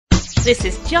This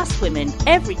is Just Women,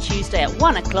 every Tuesday at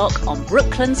 1 o'clock on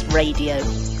Brooklands Radio.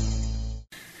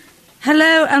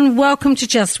 Hello and welcome to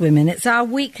Just Women. It's our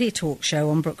weekly talk show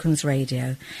on Brooklands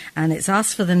Radio, and it's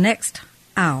us for the next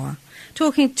hour,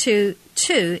 talking to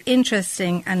two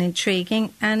interesting and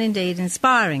intriguing and indeed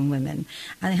inspiring women.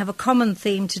 And they have a common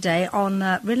theme today on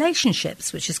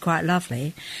relationships, which is quite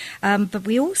lovely. But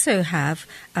we also have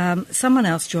someone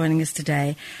else joining us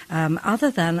today,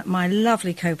 other than my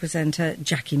lovely co-presenter,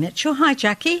 Jackie Mitchell. Hi,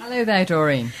 Jackie. Hello there,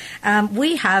 Doreen.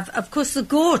 We have, of course, the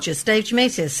gorgeous Dave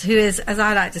Jamatis, who is, as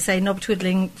I like to say, knob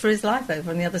twiddling for his life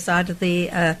over on the other side of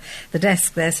the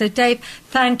desk there. So, Dave,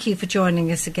 thank you for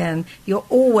joining us again. You're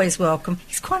always welcome.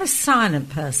 He's quite a silent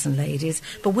person, ladies,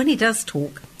 but when he does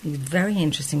talk, he's very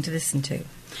interesting to listen to.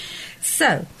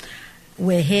 So,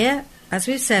 we're here, as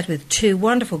we've said, with two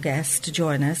wonderful guests to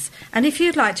join us, and if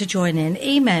you'd like to join in,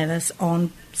 email us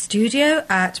on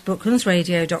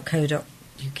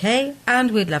studio@brooklandsradio.co.uk,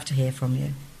 and we'd love to hear from you.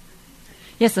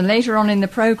 Yes, and later on in the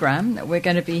programme, we're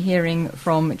going to be hearing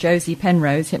from Jose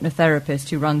Penrose, hypnotherapist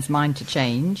who runs Mind to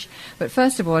Change. But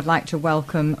first of all, I'd like to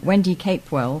welcome Wendy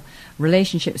Capewell,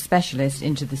 relationship specialist,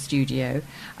 into the studio.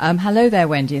 Hello there,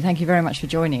 Wendy. Thank you very much for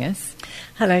joining us.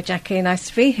 Hello, Jackie. Nice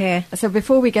to be here. So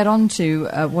before we get on to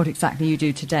what exactly you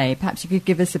do today, perhaps you could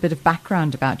give us a bit of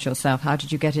background about yourself. How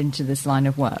did you get into this line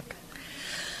of work?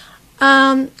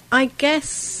 I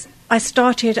guess I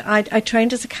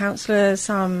trained as a counsellor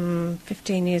some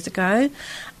 15 years ago,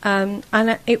 and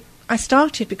I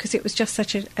started because it was just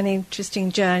such an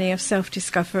interesting journey of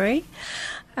self-discovery.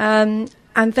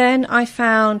 And then I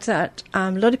found that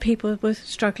a lot of people were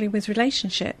struggling with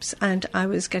relationships, and I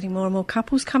was getting more and more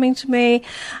couples coming to me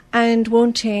and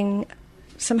wanting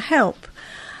some help.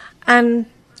 And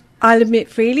I'll admit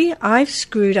freely, I've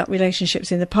screwed up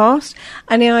relationships in the past,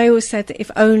 and I always said that if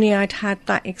only I'd had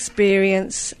that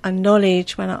experience and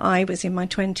knowledge when I was in my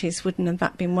 20s, wouldn't have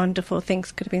that been wonderful?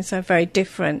 Things could have been so very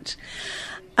different.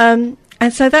 And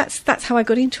so that's how I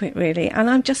got into it, really, and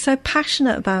I'm just so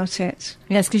passionate about it.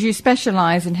 Yes, because you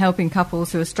specialise in helping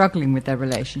couples who are struggling with their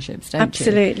relationships, don't you?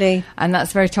 Absolutely. And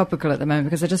that's very topical at the moment,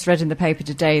 because I just read in the paper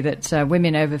today that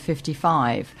women over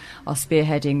 55 are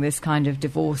spearheading this kind of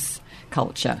divorce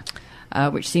culture,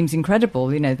 which seems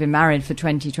incredible. You know, they've been married for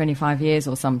 20, 25 years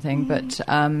or something, but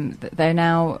they're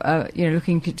now,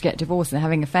 looking to get divorced and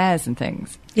having affairs and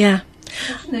things. Yeah.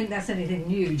 I don't think that's anything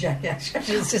new, Jackie.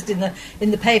 Actually, it's just in the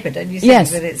paper, don't you think?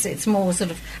 Yes. That it's more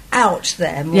sort of out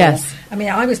there. More. Yes. I mean,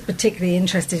 I was particularly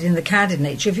interested in the candid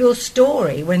nature of your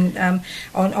story when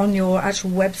on your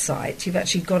actual website you've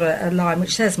actually got a line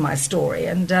which says "My Story,"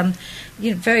 and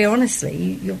very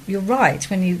honestly, you're right.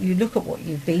 When you look at what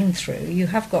you've been through, you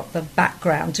have got the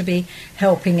background to be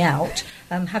helping out.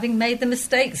 Having made the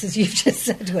mistakes, as you've just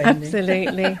said, Wendy.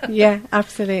 Absolutely, yeah,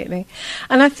 absolutely.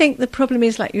 And I think the problem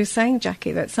is, like you were saying,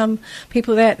 Jackie, that some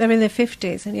people, they're in their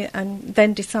 50s and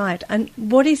then decide. And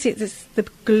what is it that's the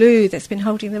glue that's been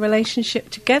holding the relationship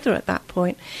together at that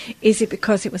point? Is it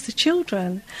because it was the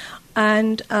children?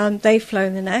 And they've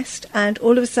flown the nest, and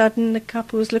all of a sudden the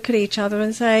couples look at each other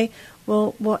and say,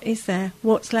 well, what is there?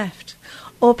 What's left?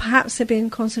 Or perhaps they've been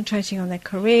concentrating on their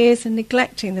careers and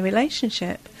neglecting the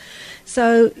relationship.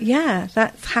 So, yeah,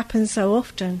 that happens so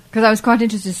often. Because I was quite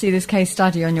interested to see this case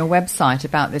study on your website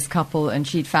about this couple, and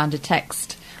she'd found a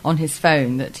text on his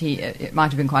phone that it might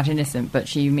have been quite innocent, but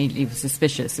she immediately was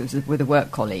suspicious. It was with a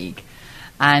work colleague.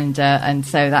 And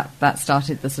so that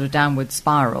started the sort of downward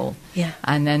spiral. Yeah.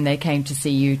 And then they came to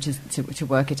see you to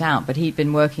work it out. But he'd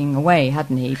been working away,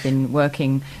 hadn't he? He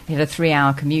had a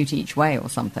 3-hour commute each way or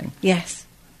something. Yes.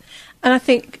 And I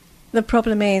think the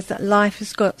problem is that life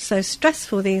has got so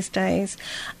stressful these days,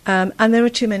 and there are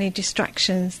too many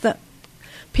distractions that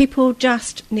people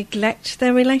just neglect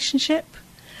their relationship.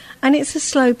 And it's a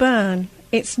slow burn.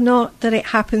 It's not that it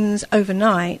happens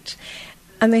overnight.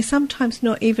 And they sometimes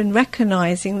not even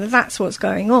recognising that that's what's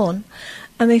going on.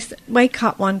 And they wake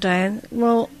up one day and,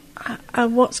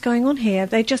 what's going on here?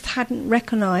 They just hadn't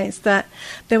recognised that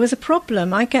there was a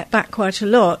problem. I get that quite a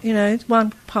lot. One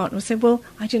partner will say, well,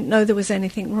 I didn't know there was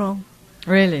anything wrong.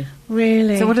 Really?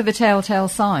 Really. So what are the telltale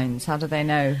signs? How do they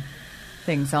know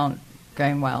things aren't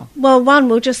going well? Well, one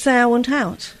will just say, I want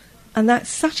out. And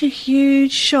that's such a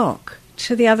huge shock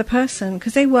to the other person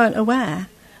because they weren't aware.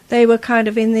 They were kind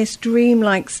of in this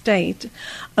dreamlike state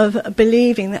of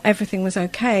believing that everything was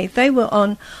okay.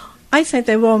 I said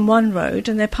they were on one road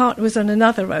and their partner was on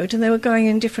another road and they were going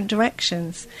in different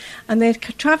directions. And they're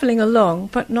travelling along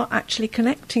but not actually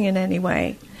connecting in any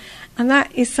way. And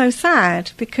that is so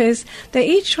sad because they're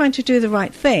each trying to do the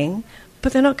right thing,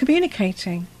 but they're not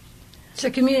communicating. So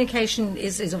communication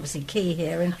is obviously key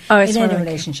here in it's any very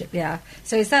relationship, yeah.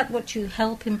 So is that what you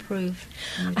help improve?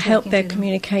 I help their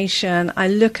communication. I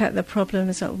look at the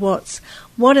problems of what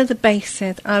are the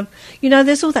bases.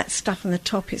 There's all that stuff on the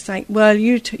top. It's like, well,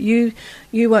 you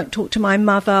won't talk to my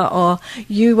mother, or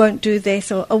you won't do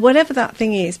this, or whatever that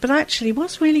thing is. But actually,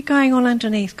 what's really going on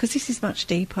underneath? Because this is much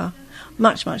deeper,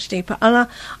 much, much deeper. And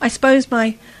I suppose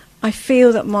I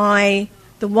feel that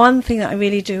the one thing that I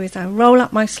really do is I roll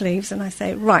up my sleeves and I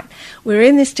say, right, we're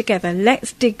in this together.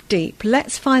 Let's dig deep.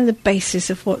 Let's find the basis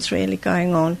of what's really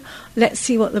going on. Let's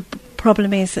see what the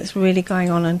problem is that's really going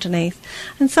on underneath.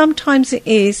 And sometimes it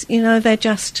is, they're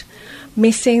just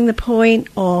missing the point,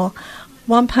 or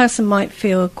one person might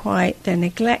feel they're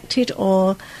neglected,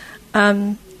 or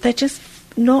they're just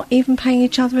not even paying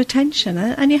each other attention.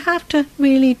 And you have to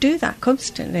really do that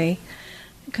constantly.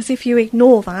 Because if you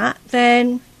ignore that,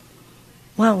 then,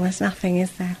 well, there's nothing,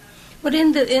 is there? But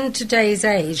in today's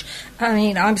age, I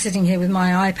mean, I'm sitting here with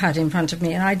my iPad in front of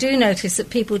me, and I do notice that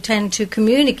people tend to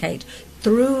communicate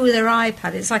through their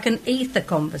iPad. It's like an ether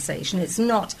conversation. It's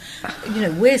not,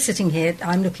 we're sitting here,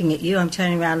 I'm looking at you, I'm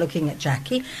turning around looking at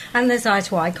Jackie, and there's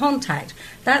eye-to-eye contact.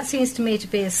 That seems to me to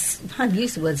be I'd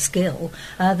use the word skill,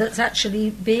 that's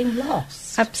actually being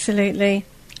lost. Absolutely.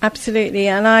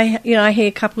 And I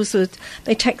hear couples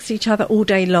they text each other all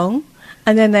day long,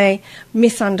 and then they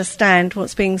misunderstand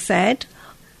what's being said,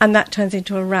 and that turns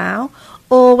into a row.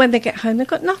 Or when they get home, they've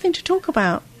got nothing to talk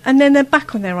about, and then they're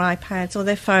back on their iPads or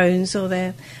their phones or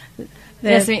their...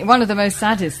 Yes, I mean, one of the most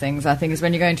saddest things, I think, is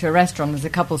when you go into a restaurant, there's a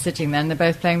couple sitting there and they're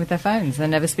both playing with their phones. They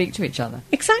never speak to each other.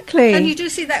 Exactly. And you do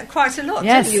see that quite a lot,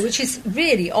 yes. don't you? Which is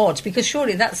really odd, because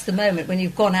surely that's the moment when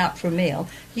you've gone out for a meal,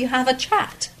 you have a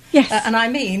chat. Yes. And I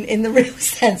mean in the real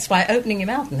sense, by opening your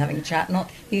mouth and having a chat, not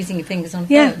using your fingers on a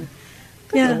phone.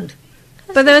 Good Lord.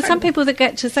 But there are some people that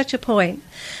get to such a point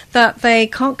that they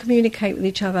can't communicate with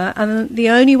each other, and the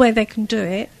only way they can do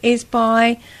it is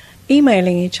by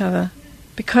emailing each other,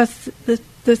 because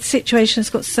the situation's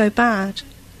got so bad.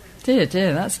 Dear,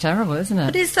 that's terrible, isn't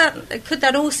it? But could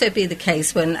that also be the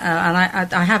case when,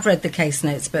 and I have read the case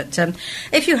notes, but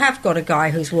if you have got a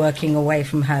guy who's working away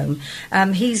from home,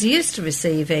 he's used to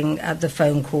receiving the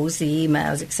phone calls, the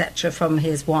emails, etc. from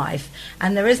his wife,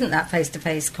 and there isn't that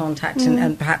face-to-face contact,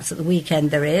 and perhaps at the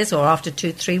weekend there is, or after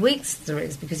 2-3 weeks there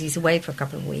is, because he's away for a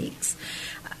couple of weeks.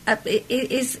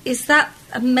 Is that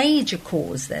a major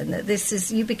cause then,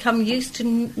 that you become used to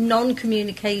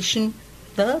non-communication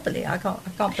verbally? I can't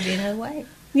put it in a way.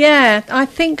 Yeah, I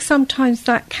think sometimes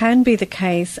that can be the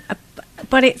case,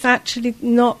 but it's actually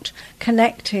not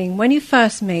connecting. When you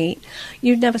first meet,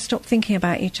 you never stop thinking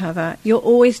about each other. You're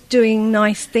always doing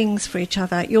nice things for each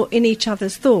other. You're in each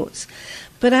other's thoughts.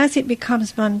 But as it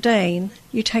becomes mundane,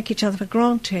 you take each other for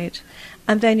granted,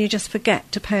 and then you just forget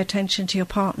to pay attention to your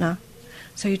partner.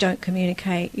 So you don't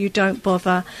communicate, you don't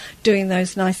bother doing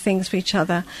those nice things for each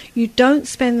other. You don't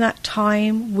spend that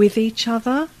time with each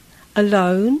other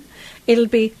alone. It'll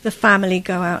be the family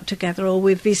go out together, or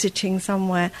we're visiting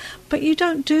somewhere. But you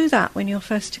don't do that when you're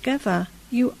first together.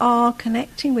 You are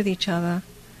connecting with each other.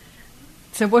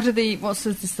 So what's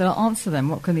the answer then?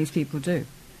 What can these people do?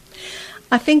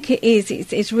 I think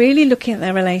it's really looking at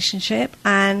their relationship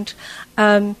and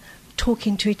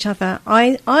talking to each other.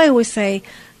 I always say,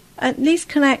 at least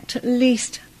connect, at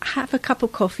least have a cup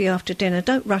of coffee after dinner.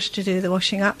 Don't rush to do the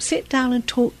washing up. Sit down and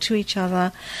talk to each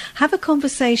other. Have a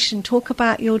conversation. Talk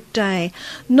about your day.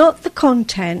 Not the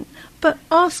content, but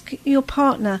ask your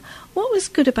partner, what was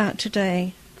good about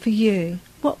today for you?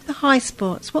 What were the high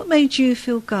spots? What made you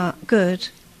feel good?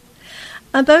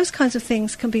 And those kinds of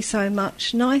things can be so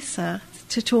much nicer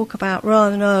to talk about,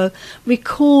 rather than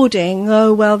recording,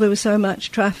 there was so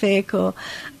much traffic, or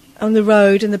on the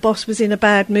road and the boss was in a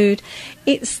bad mood.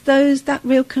 It's that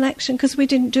real connection, because we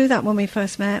didn't do that when we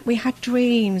first met. We had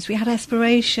dreams, we had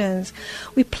aspirations,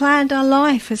 we planned our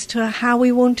life as to how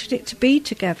we wanted it to be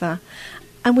together,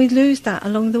 and we lose that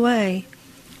along the way.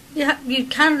 Yeah, you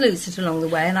can lose it along the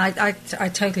way, and I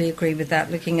totally agree with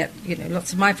that. Looking at,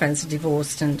 lots of my friends are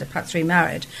divorced and perhaps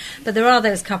remarried, but there are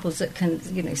those couples that can,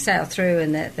 sail through,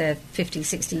 and they're 50,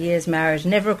 60 years married,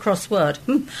 never a cross word.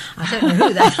 I don't know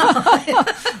who they are.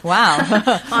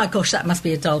 Wow. My gosh, that must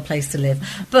be a dull place to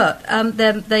live. But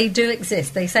they do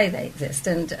exist. They say they exist,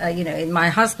 and in my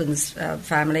husband's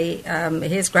family,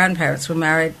 his grandparents were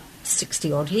married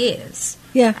 60-odd years.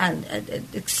 Yeah. And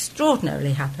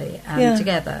extraordinarily happy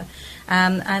together.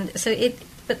 And so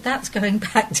but that's going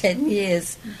back 10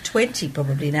 years, 20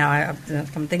 probably now, I have to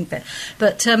come think of it.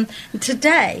 But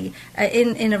today,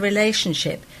 in a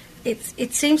relationship,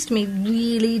 it seems to me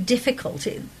really difficult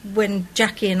when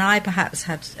Jackie and I perhaps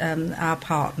had our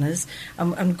partners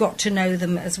and got to know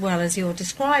them as well as you're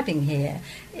describing here.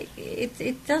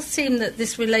 It does seem that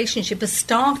this relationship has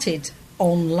started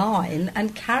online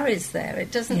and carries there.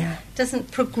 It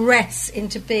doesn't progress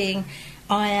into being,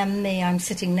 I am me, I'm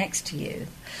sitting next to you.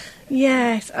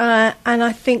 Yes, and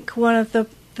I think one of the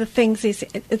things is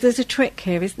there's a trick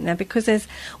here, isn't there? Because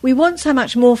we want so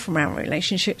much more from our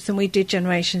relationships than we did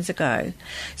generations ago.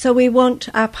 So we want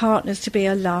our partners to be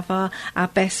a lover, our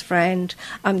best friend,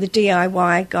 the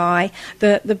DIY guy,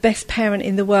 the best parent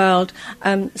in the world,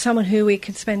 someone who we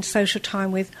can spend social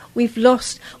time with. We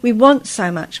want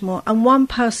so much more, and one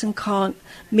person can't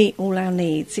meet all our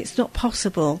needs. It's not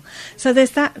possible. So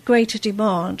there's that greater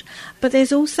demand. But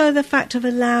there's also the fact of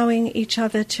allowing each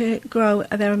other to grow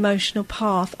their emotional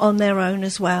path on their own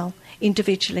as well,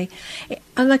 individually.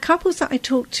 And the couples that I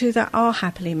talk to that are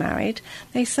happily married,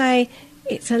 they say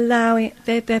it's allowing,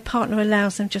 their partner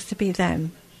allows them just to be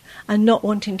them and not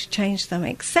wanting to change them,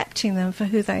 accepting them for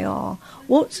who they are,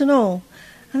 warts and all.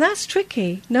 And that's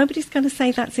tricky. Nobody's going to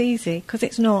say that's easy, because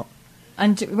it's not.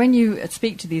 And when you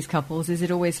speak to these couples, is it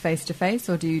always face-to-face,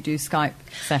 or do you do Skype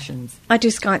sessions? I do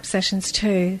Skype sessions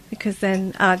too, because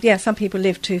then, some people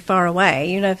live too far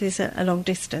away, if there's a long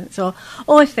distance, or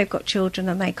if they've got children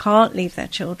and they can't leave their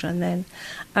children, then,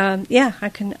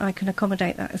 I can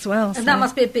accommodate that as well. And that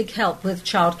must be a big help with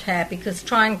childcare, because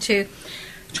trying to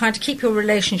keep your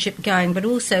relationship going, but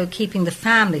also keeping the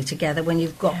family together when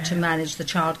you've got to manage the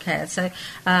childcare. So,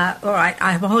 all right,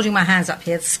 I'm holding my hands up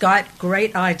here. Skype,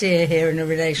 great idea here in a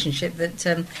relationship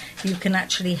that you can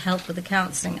actually help with the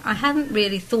counselling. I hadn't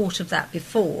really thought of that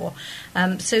before.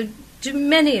 So do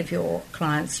many of your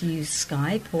clients use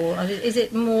Skype, or is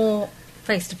it more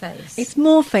face-to-face? It's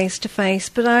more face-to-face,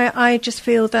 but I just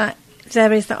feel that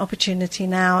there is that opportunity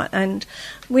now, and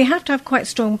we have to have quite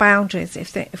strong boundaries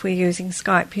if we're using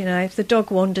Skype. If the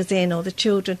dog wanders in, or the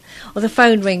children, or the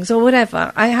phone rings, or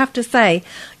whatever, I have to say,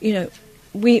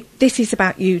 this is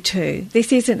about you too.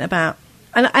 This isn't about,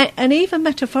 and even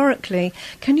metaphorically,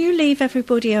 can you leave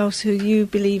everybody else who you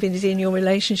believe is in your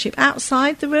relationship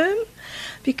outside the room?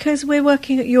 Because we're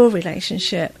working at your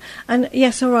relationship. And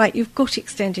yes, all right, you've got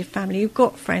extended family, you've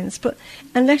got friends, but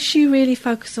unless you really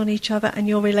focus on each other and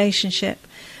your relationship,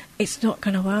 it's not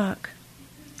going to work.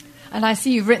 And I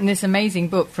see you've written this amazing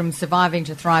book, From Surviving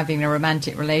to Thriving in a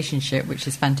Romantic Relationship, which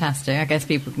is fantastic. I guess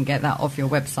people can get that off your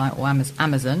website or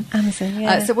Amazon. Amazon,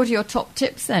 yeah. So what are your top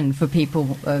tips then for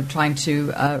people trying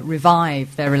to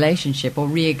revive their relationship or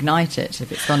reignite it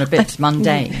if it's gone a bit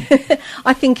mundane?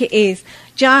 I think it is.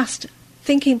 Just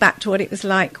thinking back to what it was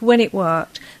like when it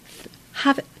worked,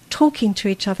 talking to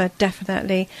each other,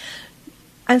 definitely.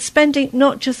 And spending,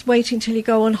 not just waiting till you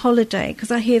go on holiday,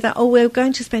 because I hear that, we're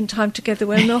going to spend time together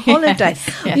when we're on holiday.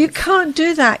 Yes. You can't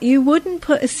do that. You wouldn't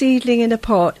put a seedling in a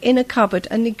pot, in a cupboard,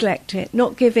 and neglect it,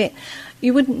 not give it.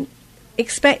 You wouldn't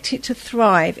expect it to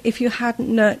thrive if you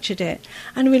hadn't nurtured it.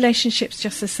 And relationships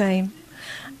just the same.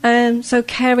 So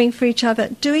caring for each other,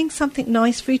 doing something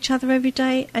nice for each other every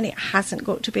day, and it hasn't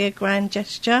got to be a grand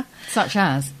gesture. Such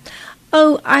as?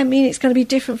 It's going to be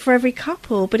different for every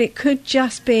couple, but it could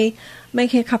just be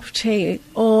making a cup of tea,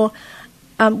 or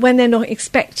when they're not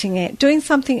expecting it, doing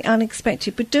something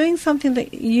unexpected, but doing something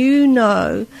that you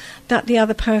know that the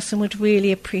other person would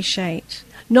really appreciate,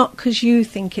 not because you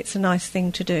think it's a nice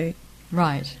thing to do.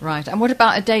 Right. And what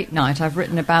about a date night? I've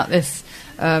written about this,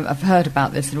 I've heard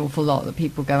about this an awful lot, that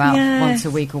people go out once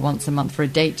a week or once a month for a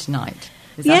date night.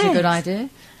 Is that a good idea?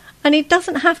 And it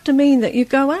doesn't have to mean that you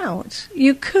go out.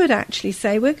 You could actually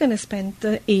say, we're going to spend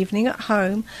the evening at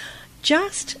home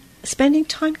just spending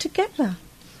time together.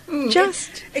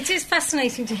 It is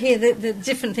fascinating to hear the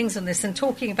different things on this. And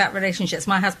talking about relationships,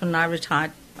 my husband and I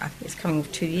retired, I think it's coming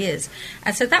up 2 years.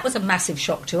 And so that was a massive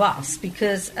shock to us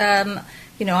because,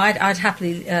 I'd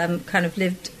happily kind of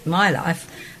lived my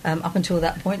life up until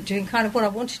that point doing kind of what I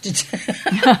wanted to do.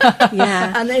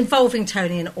 Yeah. And involving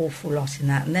Tony an awful lot in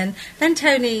that. And then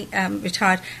Tony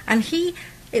retired, and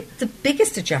the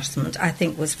biggest adjustment, I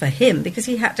think, was for him because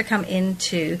he had to come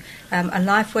into a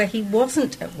life where he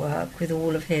wasn't at work with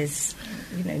all of his,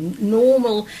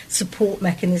 normal support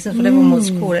mechanisms, whatever one wants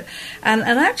to call it. And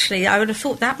actually, I would have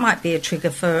thought that might be a trigger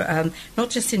for not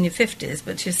just in your 50s,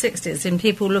 but your 60s, in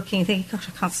people looking and thinking, gosh,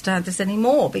 I can't stand this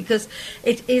anymore, because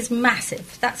it is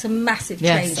massive. That's a massive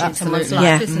change in someone's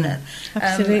life, isn't it?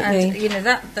 Absolutely. And,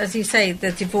 that, as you say,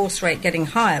 the divorce rate getting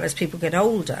higher as people get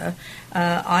older,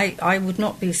 I would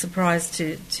not be surprised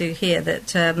to hear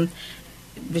that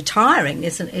retiring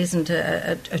isn't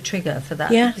a trigger for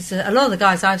that. Yeah. Because a lot of the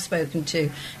guys I've spoken to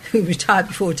who retired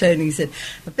before Tony said,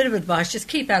 a bit of advice, just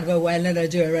keep out of her way and let her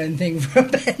do her own thing for a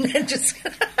bit and then just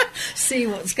see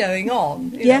what's going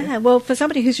on. You know? Well, for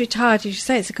somebody who's retired, as you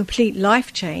say, it's a complete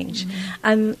life change.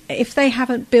 And if they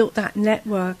haven't built that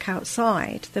network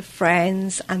outside, the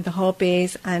friends and the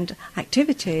hobbies and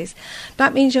activities,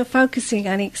 that means you're focusing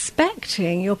and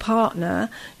expecting your partner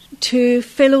to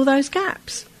fill all those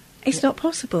gaps. It's not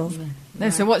possible. No,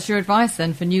 so what's your advice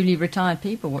then for newly retired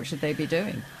people? What should they be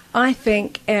doing? I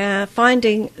think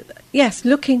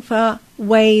looking for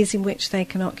ways in which they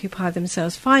can occupy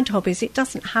themselves. Find hobbies. It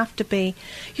doesn't have to be,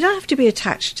 you don't have to be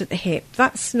attached to the hip.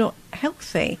 That's not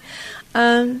healthy.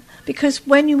 Because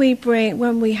when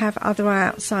we have other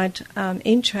outside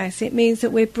interests, it means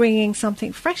that we're bringing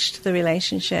something fresh to the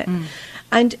relationship.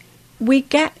 And we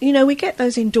get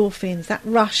those endorphins, that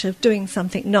rush of doing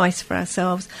something nice for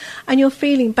ourselves, and you're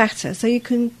feeling better, so you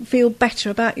can feel better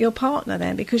about your partner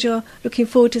then because you're looking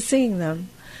forward to seeing them.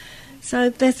 So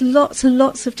there's lots and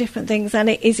lots of different things, and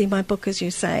it is in my book, as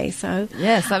you say. So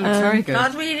yes, that looks very good.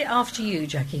 I'd read it after you,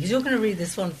 Jackie, because you're going to read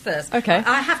this one first. Okay.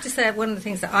 I have to say one of the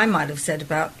things that I might have said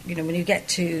about, when you get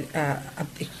to,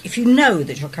 if you know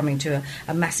that you're coming to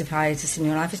a massive hiatus in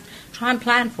your life, is try and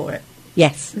plan for it.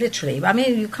 Yes. Literally. I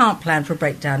mean, you can't plan for a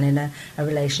breakdown in a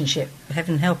relationship.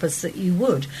 Heaven help us that you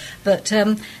would. But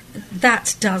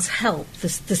that does help, the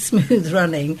smooth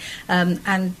running. And,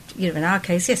 in our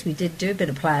case, yes, we did do a bit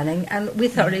of planning, and we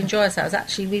thoroughly enjoy ourselves.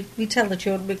 Actually, we tell the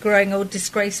children we're growing old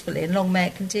disgracefully, and long may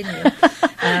it continue.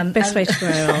 Best way to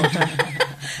grow older.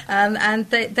 And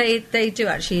they do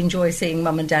actually enjoy seeing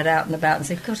mum and dad out and about and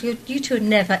say, God, you two are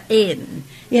never in.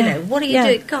 What are you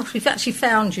doing? Gosh, we've actually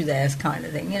found you there, kind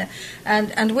of thing.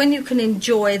 And when you can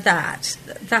enjoy that,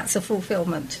 that's a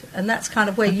fulfilment. And that's kind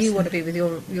of where you want to be with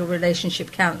your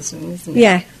relationship counselling, isn't it?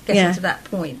 Yeah. Getting to that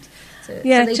point. So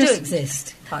they do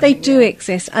exist. They do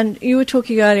exist. And you were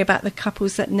talking earlier about the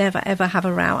couples that never, ever have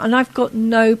a row. And I've got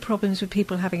no problems with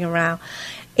people having a row.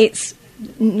 It's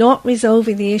not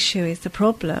resolving the issue is the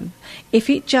problem. If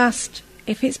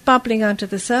it's bubbling under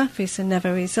the surface and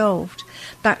never resolved,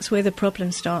 that's where the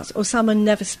problem starts. Or someone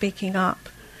never speaking up.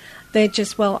 They're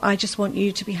just, I just want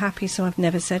you to be happy, so I've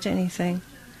never said anything.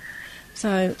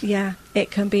 So,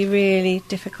 it can be really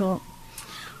difficult.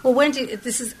 Well, Wendy,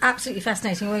 this is absolutely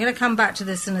fascinating. We're going to come back to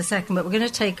this in a second, but we're going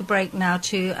to take a break now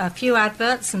to a few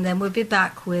adverts, and then we'll be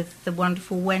back with the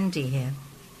wonderful Wendy here.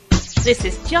 This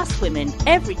is Just Women,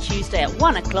 every Tuesday at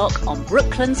 1 o'clock on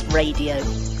Brooklands Radio.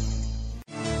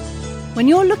 When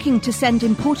you're looking to send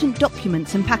important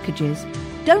documents and packages,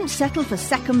 don't settle for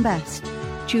second best.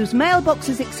 Choose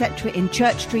Mailboxes Etc. in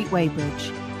Church Street,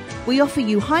 Weybridge. We offer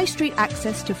you high street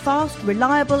access to fast,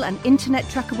 reliable and internet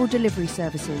trackable delivery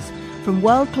services from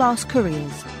world-class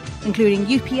couriers, including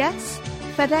UPS,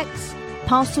 FedEx,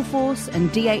 Parcel Force and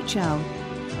DHL.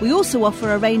 We also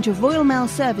offer a range of Royal Mail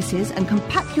services and can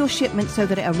pack your shipment so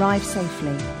that it arrives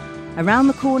safely. Around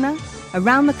the corner,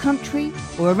 around the country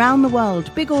or around the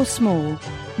world, big or small,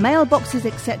 Mailboxes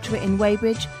Etc. in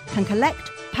Weybridge can collect,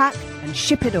 pack and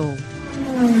ship it all.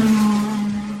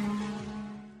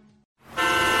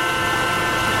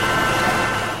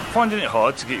 Finding it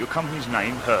hard to get your company's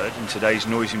name heard in today's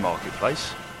noisy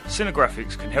marketplace?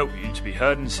 Cinegraphics can help you to be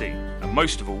heard and seen, and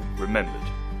most of all, remembered.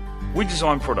 We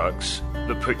design products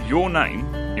that put your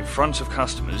name in front of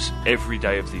customers every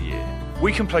day of the year.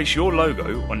 We can place your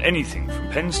logo on anything from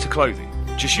pens to clothing.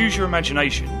 Just use your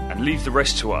imagination and leave the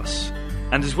rest to us.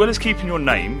 And as well as keeping your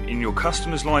name in your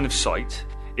customer's line of sight,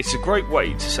 it's a great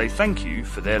way to say thank you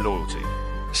for their loyalty.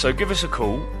 So give us a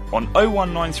call on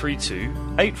 01932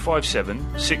 857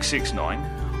 669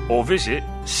 or visit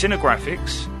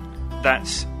Cinegraphics,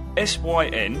 that's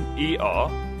SYNER,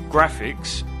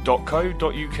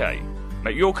 graphics.co.uk.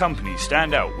 Make your company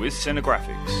stand out with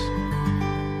Cinegraphics.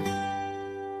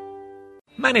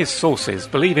 Manny's Sauces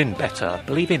believe in better,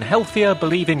 believe in healthier,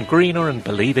 believe in greener and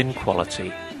believe in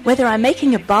quality. Whether I'm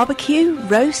making a barbecue,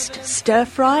 roast,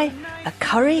 stir-fry, a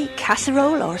curry,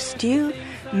 casserole or stew,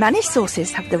 Manny's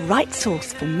Sauces have the right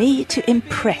sauce for me to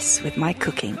impress with my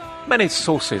cooking. Manny's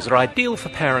Sauces are ideal for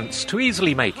parents to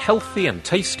easily make healthy and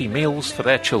tasty meals for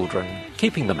their children,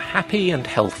 keeping them happy and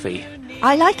healthy.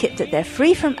 I like it that they're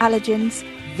free from allergens,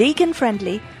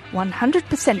 vegan-friendly,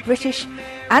 100% British,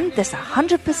 and there's a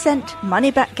 100%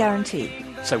 money-back guarantee.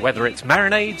 So whether it's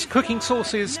marinades, cooking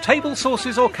sauces, table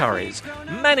sauces or curries,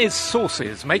 Manny's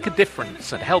Sauces make a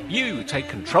difference and help you take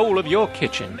control of your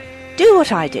kitchen. Do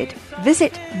what I did.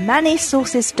 Visit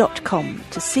mannysauces.com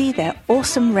to see their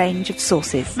awesome range of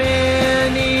sauces.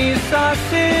 Manny's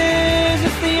Sauces,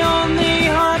 it's the only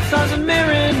hot sauce and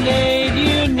marinade you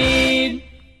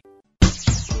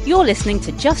You're listening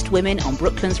to Just Women on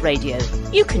Brooklands Radio.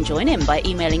 You can join in by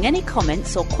emailing any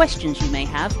comments or questions you may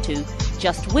have to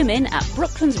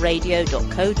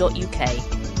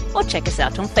justwomen@brooklandsradio.co.uk or check us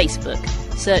out on Facebook.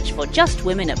 Search for Just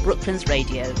Women at Brooklands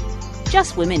Radio.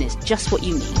 Just Women is just what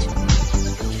you need.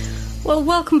 Well,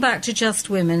 welcome back to Just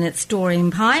Women. It's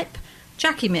Doreen Pipe,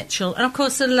 Jackie Mitchell, and of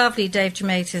course the lovely Dave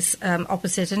Giamatti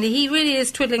opposite, and he really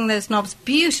is twiddling those knobs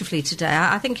beautifully today.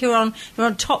 I think you're on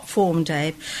top form,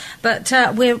 Dave. But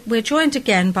we're joined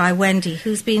again by Wendy,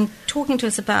 who's been talking to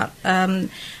us about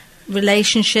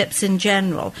relationships in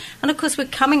general, and of course we're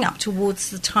coming up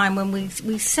towards the time when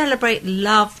we celebrate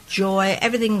love, joy,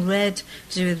 everything red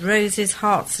to do with roses,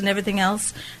 hearts, and everything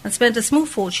else, and spend a small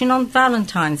fortune on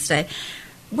Valentine's Day.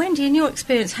 Wendy, in your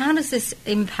experience, how does this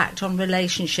impact on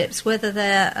relationships? Whether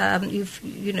they're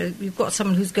you've got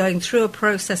someone who's going through a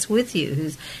process with you,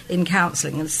 who's in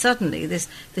counselling, and suddenly this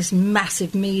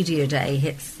massive media day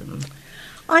hits them.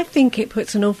 I think it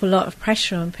puts an awful lot of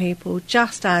pressure on people,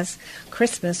 just as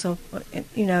Christmas or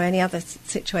any other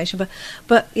situation.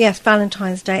 But yes,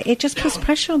 Valentine's Day, it just puts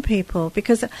pressure on people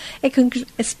because it can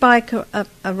spike a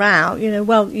row.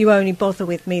 Well, you only bother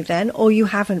with me then, or you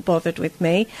haven't bothered with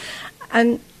me.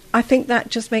 And I think that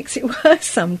just makes it worse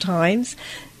sometimes.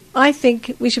 I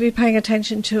think we should be paying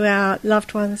attention to our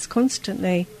loved ones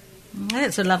constantly.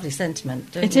 It's a lovely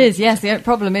sentiment. It is, yes. The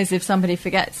problem is if somebody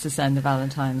forgets to send the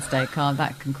Valentine's Day card,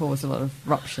 that can cause a lot of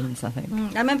ruptions, I think.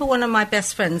 I remember one of my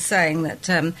best friends saying that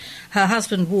her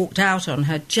husband walked out on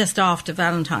her just after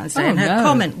Valentine's Day, and her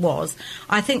comment was,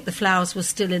 "I think the flowers were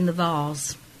still in the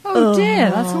vase." Oh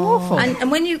dear, that's awful. And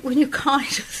when you kind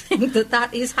of think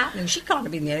that is happening, she can't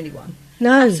have been the only one.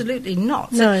 No. Absolutely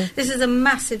not. So this is a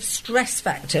massive stress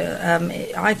factor,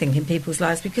 I think, in people's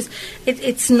lives, because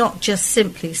it's not just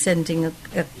simply sending a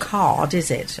card,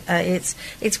 is it?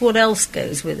 It's what else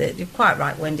goes with it. You're quite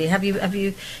right, Wendy. Have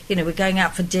you we're going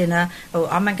out for dinner,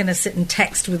 or am I going to sit and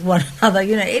text with one another?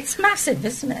 It's massive,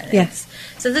 isn't it? Yes.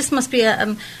 So this must be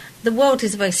the world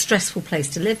is a very stressful place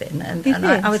to live in, and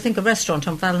I would think a restaurant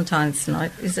on Valentine's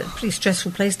night is a pretty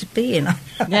stressful place to be in.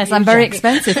 Yes, and very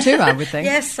expensive too, I would think.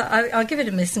 Yes, I'll give it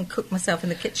a miss and cook myself in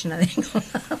the kitchen, I think.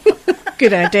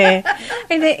 Good idea.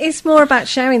 And it's more about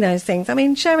sharing those things. I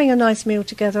mean, sharing a nice meal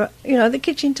together, at the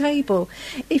kitchen table.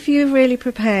 If you really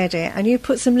prepared it and you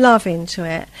put some love into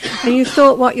it and you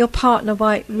thought what your partner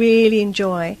might really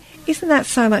enjoy, isn't that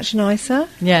so much nicer?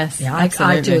 Yes, yeah,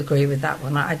 absolutely. I do agree with that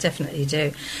one. I definitely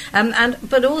do.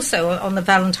 But also on the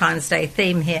Valentine's Day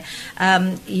theme here,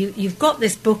 you've got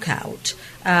this book out,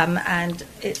 and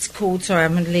it's called. Sorry,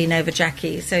 I'm going to lean over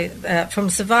Jackie. So, From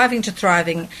Surviving to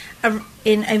Thriving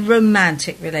in a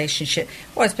Romantic Relationship.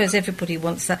 Well, I suppose everybody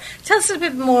wants that. Tell us a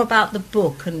bit more about the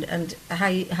book and how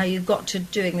you got to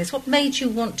doing this. What made you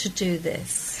want to do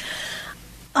this?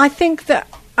 I think that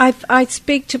I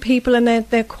speak to people and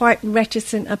they're quite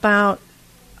reticent about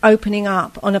opening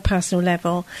up on a personal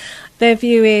level. Their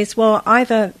view is, well,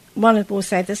 either one will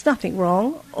say there's nothing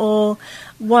wrong, or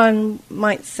one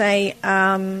might say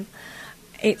I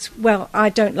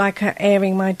don't like her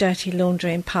airing my dirty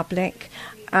laundry in public.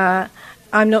 I'm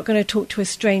not going to talk to a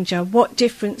stranger. What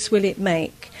difference will it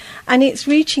make? And it's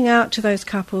reaching out to those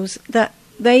couples that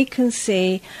they can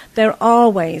see there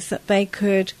are ways that they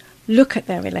could look at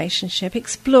their relationship,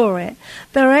 explore it.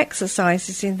 There are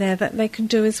exercises in there that they can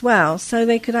do as well, so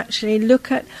they could actually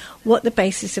look at what the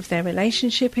basis of their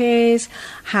relationship is,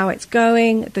 how it's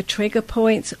going, the trigger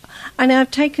points. And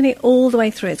I've taken it all the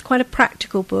way through. It's quite a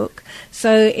practical book,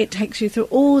 so it takes you through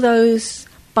all those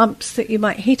bumps that you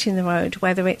might hit in the road,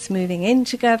 whether it's moving in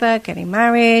together, getting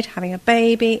married, having a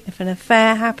baby, if an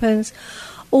affair happens,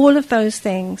 all of those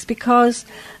things, because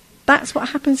that's what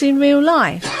happens in real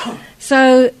life.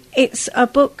 So it's a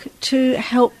book to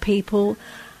help people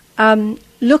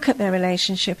look at their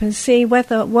relationship and see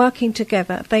whether working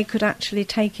together they could actually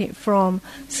take it from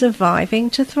surviving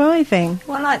to thriving.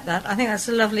 Well, I like that. I think that's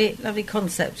a lovely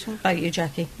concept. What about you,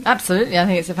 Jackie? Absolutely. I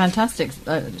think it's a fantastic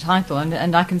title,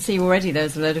 and I can see already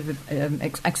there's a load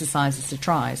of exercises to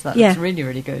try, so that's really,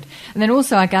 really good. And then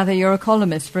also I gather you're a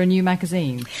columnist for a new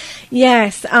magazine.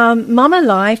 Yes. Mama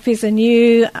Life is a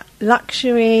new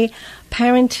luxury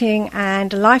parenting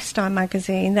and lifestyle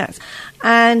magazine.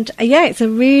 It's a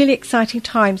really exciting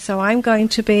time. So I'm going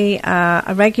to be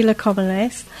a regular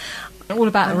columnist. All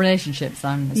about relationships,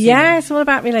 I'm assuming. Yeah, it's all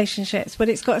about relationships, but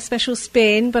it's got a special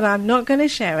spin, but I'm not going to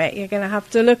share it. You're going to have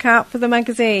to look out for the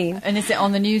magazine. And is it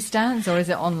on the newsstands or is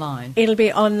it online? It'll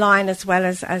be online as well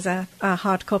as a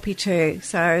hard copy too.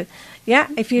 So, yeah,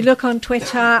 if you look on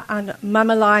Twitter and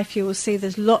Mama Life, you will see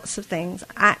there's lots of things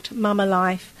at Mama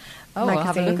Life. Oh, magazine.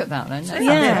 I'll have a look at that then.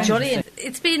 Yeah, jolly.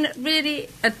 It's been really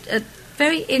a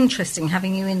very interesting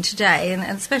having you in today, and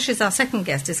especially as our second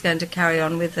guest is going to carry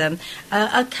on with a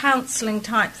counselling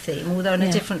type theme, although on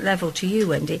a different level to you,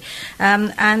 Wendy.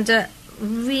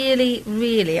 Really,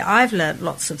 really, I've learnt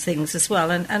lots of things as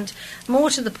well, and more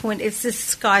to the point, it's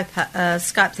this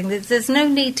Skype thing. There's no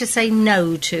need to say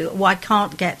no to, I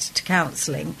can't get to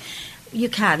counselling. You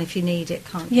can if you need it,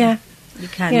 can't you? Yeah. You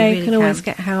can. Yeah, you really can always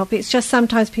get help. It's just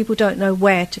sometimes people don't know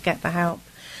where to get the help.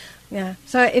 Yeah.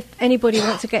 So if anybody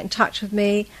wants to get in touch with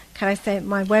me, can I say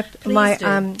my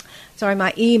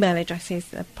my email address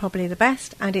is probably the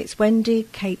best, and it's Wendy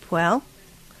Capewell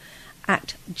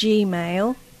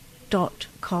 @gmail.com.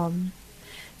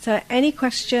 So any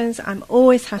questions, I'm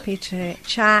always happy to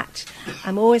chat.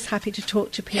 I'm always happy to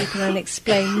talk to people and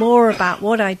explain more about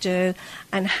what I do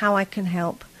and how I can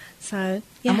help. So,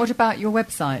 yeah. And what about your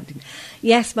website?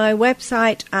 Yes, my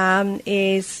website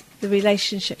is The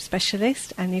Relationship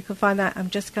Specialist, and you can find that.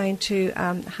 I'm just going to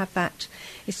have that.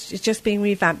 It's just being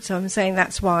revamped, so I'm saying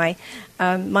that's why.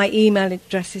 My email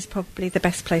address is probably the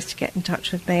best place to get in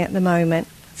touch with me at the moment.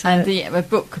 So, and the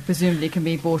book presumably can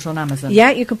be bought on Amazon?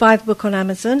 Yeah, you can buy the book on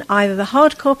Amazon, either the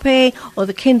hard copy or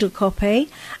the Kindle copy.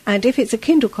 And if it's a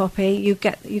Kindle copy, you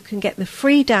can get the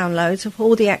free downloads of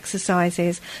all the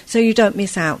exercises, so you don't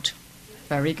miss out.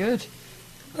 Very good.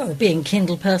 Well, being a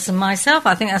Kindle person myself,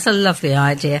 I think that's a lovely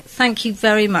idea. Thank you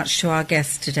very much to our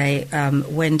guest today,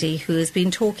 Wendy, who has been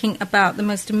talking about the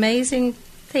most amazing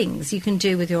things you can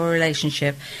do with your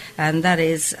relationship, and that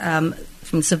is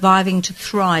from surviving to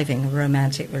thriving a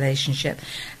romantic relationship.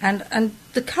 And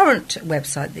the current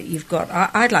website that you've got,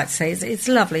 I'd like to say, it's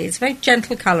lovely. It's very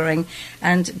gentle colouring,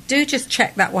 and do just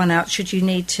check that one out should you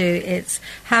need to. It's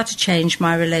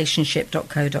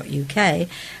howtochangemyrelationship.co.uk,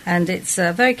 and it's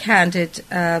a very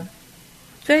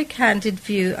candid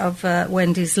view of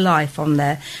Wendy's life on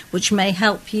there, which may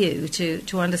help you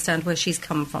to understand where she's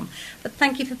come from. But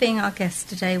thank you for being our guest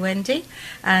today, Wendy,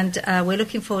 and we're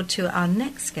looking forward to our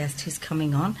next guest who's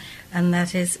coming on, and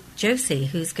that is Josie,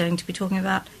 who's going to be talking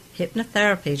about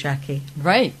hypnotherapy, Jackie.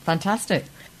 Great, fantastic.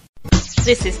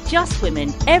 This is Just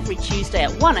Women, every Tuesday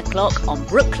at 1 o'clock on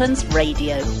Brooklands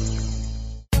Radio.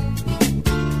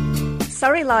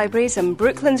 Surrey Libraries and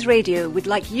Brooklands Radio would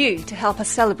like you to help us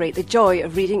celebrate the joy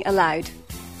of reading aloud.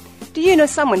 Do you know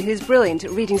someone who's brilliant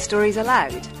at reading stories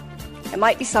aloud? It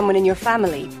might be someone in your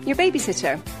family, your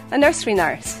babysitter, a nursery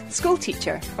nurse, school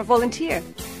teacher or volunteer,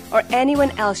 or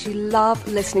anyone else you love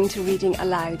listening to reading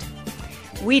aloud.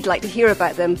 We'd like to hear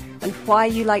about them and why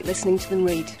you like listening to them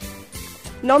read.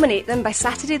 Nominate them by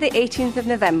Saturday the 18th of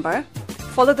November,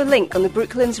 follow the link on the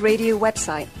Brooklands Radio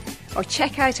website, or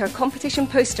check out our competition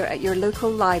poster at your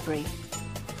local library.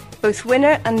 Both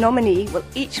winner and nominee will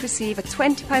each receive a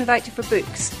 £20 voucher for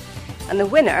books, and the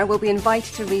winner will be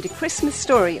invited to read a Christmas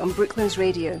story on Brooklands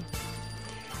Radio.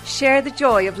 Share the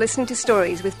joy of listening to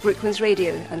stories with Brooklands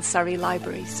Radio and Surrey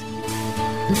Libraries.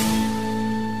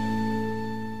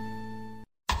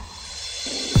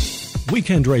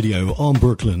 Weekend radio on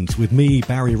Brooklands with me,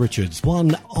 Barry Richards,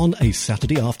 one on a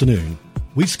Saturday afternoon.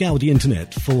 We scour the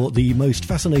internet for the most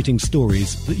fascinating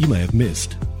stories that you may have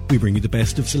missed. We bring you the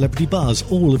best of celebrity buzz,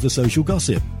 all of the social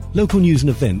gossip, local news and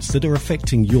events that are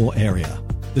affecting your area,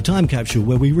 the time capsule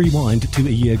where we rewind to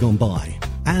a year gone by,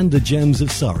 and the Gems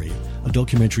of Surrey, a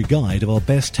documentary guide of our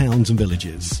best towns and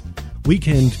villages.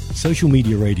 Weekend social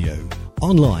media radio,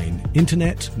 online,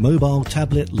 internet, mobile,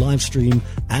 tablet, live stream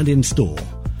and in-store.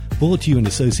 Brought to you in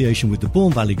association with the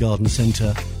Bourne Valley Garden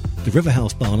Centre, the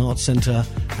Riverhouse Barn Arts Centre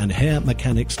and Hair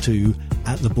Mechanics 2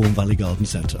 at the Bourne Valley Garden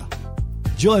Centre.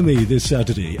 Join me this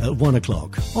Saturday at 1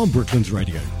 o'clock on Brooklands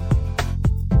Radio.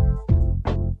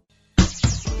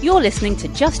 You're listening to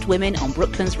Just Women on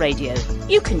Brooklands Radio.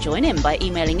 You can join in by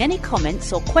emailing any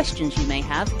comments or questions you may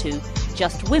have to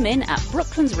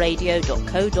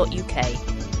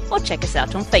justwomen@brooklandsradio.co.uk, or check us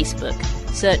out on Facebook.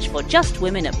 Search for Just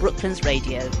Women at Brooklands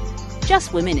Radio.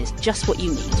 Just Women is just what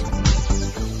you need.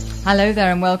 Hello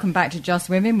there and welcome back to Just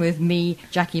Women with me,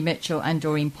 Jackie Mitchell and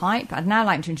Doreen Pipe. I'd now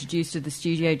like to introduce to the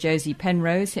studio Jose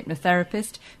Penrose,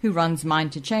 hypnotherapist who runs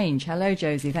Mind to Change. Hello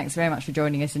Josie, thanks very much for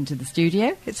joining us into the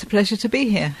studio. It's a pleasure to be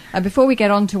here. And before we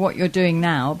get on to what you're doing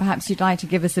now, perhaps you'd like to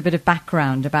give us a bit of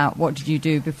background about what did you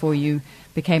do before you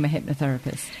became a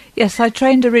hypnotherapist? Yes, I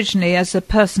trained originally as a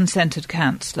person-centred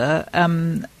counsellor,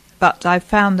 but I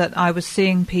found that I was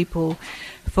seeing people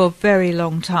for a very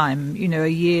long time, a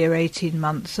year, 18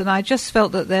 months, and I just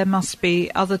felt that there must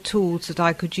be other tools that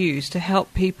I could use to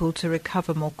help people to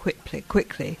recover more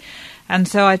quickly. And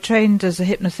so I trained as a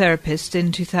hypnotherapist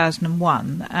in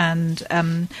 2001,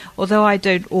 and although I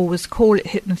don't always call it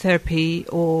hypnotherapy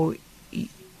or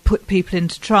put people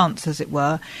into trance, as it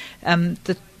were,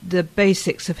 the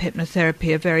basics of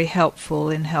hypnotherapy are very helpful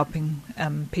in helping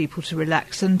people to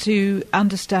relax and to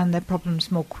understand their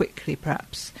problems more quickly,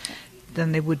 perhaps,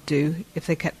 than they would do if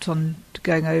they kept on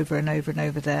going over and over and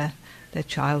over their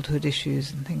childhood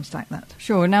issues and things like that.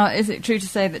 Sure. Now, is it true to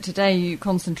say that today you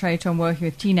concentrate on working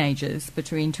with teenagers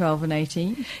between 12 and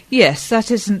 18? Yes,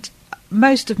 that isn't...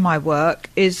 Most of my work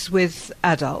is with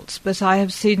adults, but I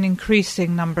have seen an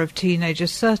increasing number of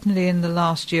teenagers, certainly in the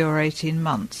last year or 18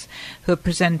 months, who are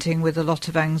presenting with a lot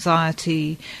of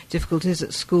anxiety, difficulties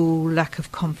at school, lack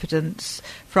of confidence,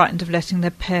 frightened of letting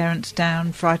their parents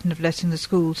down, frightened of letting the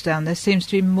schools down. There seems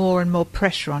to be more and more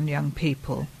pressure on young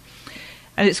people.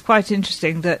 And it's quite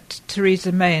interesting that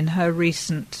Theresa May, in her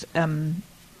recent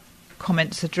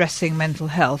comments addressing mental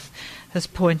health, has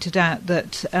pointed out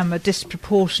that a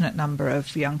disproportionate number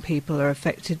of young people are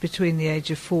affected between the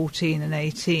age of 14 and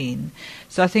 18.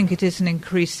 So I think it is an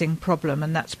increasing problem,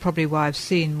 and that's probably why I've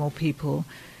seen more people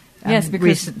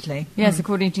recently. Yes,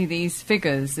 according to these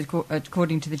figures,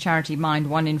 according to the charity Mind,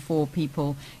 1 in 4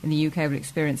 people in the UK will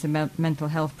experience a mental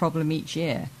health problem each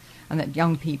year. And that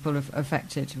young people are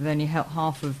affected, with only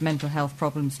half of mental health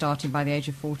problems starting by the age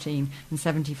of 14 and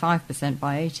 75%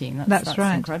 by 18. That's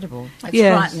right. Incredible. It's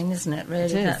frightening, isn't it,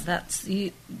 really? It is.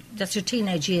 That's your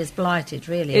teenage years blighted,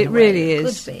 really. It really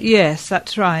is. It could be. Yes,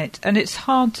 that's right. And it's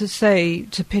hard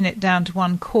to pin it down to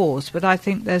one cause, but I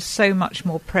think there's so much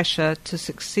more pressure to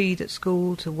succeed at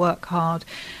school, to work hard.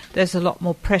 There's a lot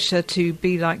more pressure to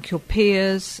be like your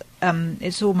peers.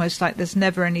 It's almost like there's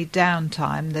never any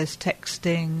downtime. There's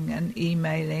texting and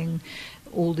emailing.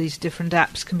 All these different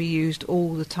apps can be used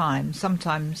all the time,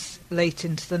 sometimes late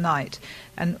into the night.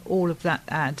 And all of that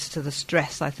adds to the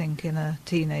stress, I think, in a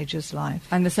teenager's life.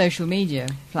 And the social media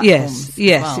platforms.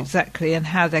 Yes, exactly. And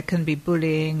how there can be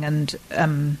bullying and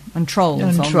trolls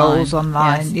and online. Trolls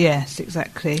online. Yes,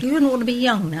 exactly. You wouldn't want to be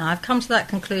young now. I've come to that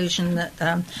conclusion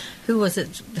that, who was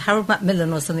it, Harold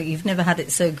Macmillan or something, you've never had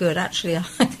it so good. Actually, I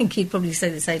think he'd probably say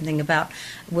the same thing about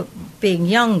being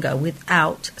younger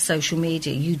without social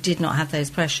media. You did not have those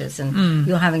pressures, and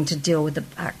you're having to deal with the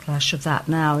backlash of that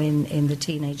now in the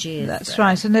teenage years. That's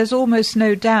right. And there's almost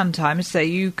no downtime. Say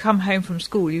you come home from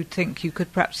school, you'd think you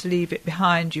could perhaps leave it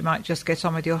behind, you might just get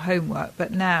on with your homework,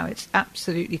 but now it's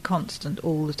absolutely constant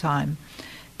all the time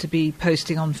to be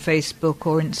posting on Facebook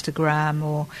or Instagram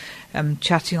or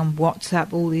chatting on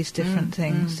WhatsApp, all these different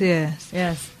things. Yes.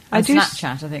 And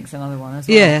Snapchat, I think, is another one as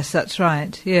well. Yes, that's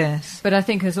right, yes. But I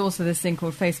think there's also this thing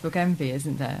called Facebook envy,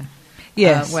 isn't there?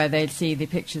 Yes. Where they'd see the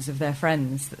pictures of their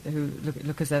friends who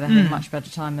look as though they're having a much better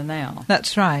time than they are.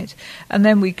 That's right. And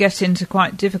then we get into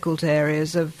quite difficult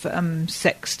areas of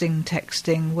sexting,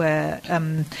 texting, where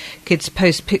kids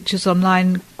post pictures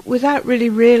online without really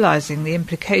realising the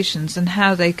implications and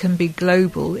how they can be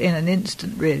global in an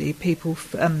instant, really. People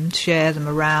share them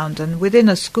around, and within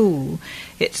a school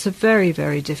it's a very,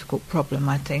 very difficult problem,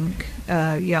 I think.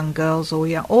 Young girls or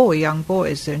young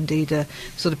boys are indeed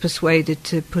sort of persuaded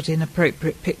to put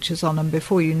inappropriate pictures on them.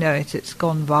 Before you know it, it's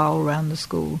gone viral around the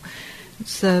school.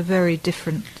 It's a very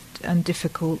different and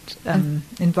difficult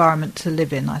environment to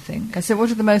live in, I think. So what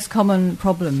are the most common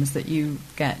problems that you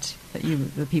get,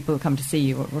 the people who come to see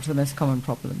you? What are the most common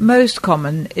problems? Most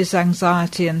common is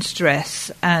anxiety and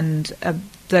stress, and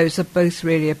those are both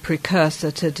really a precursor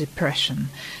to depression.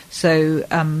 So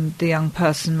the young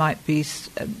person might be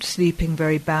sleeping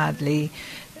very badly,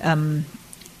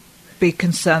 be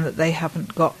concerned that they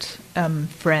haven't got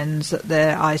friends, that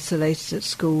they're isolated at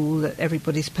school, that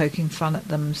everybody's poking fun at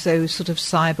them. So sort of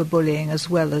cyberbullying as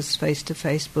well as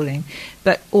face-to-face bullying,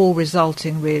 but all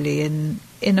resulting really in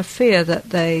a fear that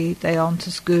they aren't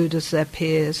as good as their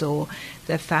peers, or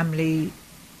their family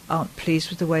aren't pleased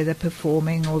with the way they're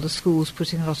performing, or the school's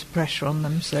putting a lot of pressure on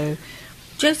them. So,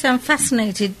 Jose, I'm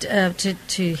fascinated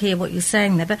to hear what you're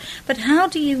saying there, but how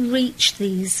do you reach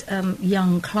these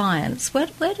young clients? Where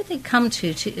do they come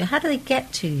to? How do they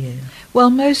get to you?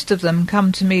 Well, most of them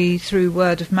come to me through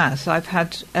word of mouth. I've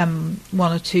had 1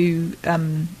 or 2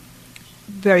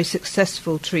 very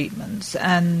successful treatments,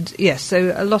 and yes,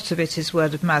 so a lot of it is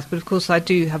word of mouth, but of course I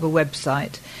do have a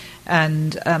website,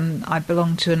 and I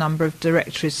belong to a number of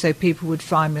directories, so people would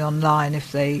find me online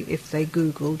if they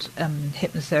googled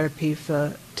hypnotherapy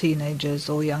for teenagers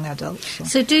or young adults.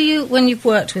 So do you, when you've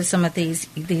worked with some of these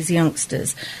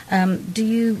youngsters, do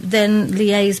you then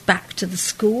liaise back to the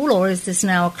school, or is this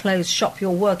now a closed shop?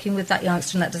 You're working with that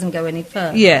youngster and that doesn't go any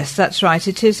further? Yes, that's right.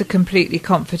 It is a completely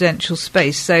confidential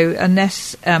space, so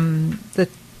unless the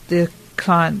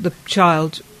client, the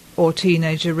child or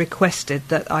teenager requested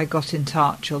that I got in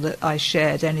touch or that I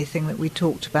shared anything that we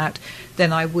talked about,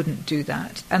 then I wouldn't do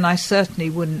that. And I certainly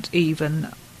wouldn't even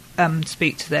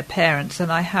speak to their parents,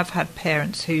 and I have had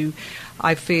parents who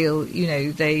I feel,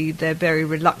 they're very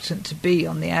reluctant to be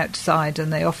on the outside,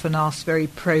 and they often ask very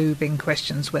probing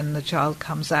questions when the child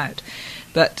comes out.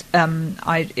 But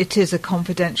it is a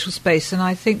confidential space, and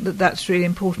I think that that's really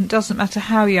important. It doesn't matter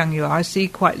how young you are. I see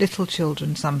quite little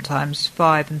children sometimes,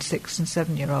 5 and 6 and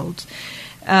 7-year-olds.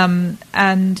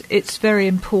 And it's very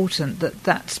important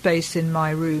that space in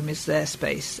my room is their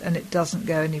space, and it doesn't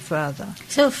go any further.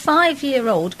 So a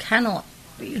 5-year-old cannot,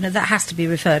 that has to be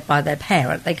referred by their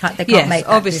parent. They can't yes, make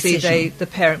that obviously decision. the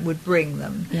parent would bring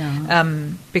them. Yeah.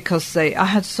 Because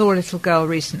I saw a little girl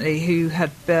recently who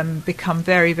had become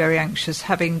very, very anxious,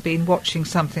 having been watching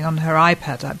something on her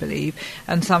iPad, I believe,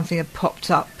 and something had popped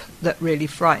up that really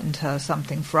frightened her,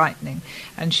 something frightening,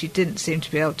 and she didn't seem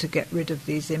to be able to get rid of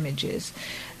these images.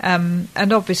 And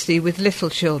obviously with little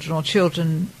children, or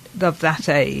children of that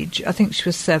age, I think she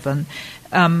was 7,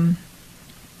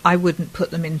 I wouldn't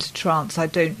put them into trance. I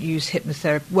don't use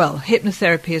hypnotherapy. Well,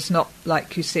 hypnotherapy is not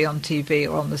like you see on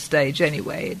TV or on the stage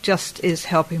anyway. It just is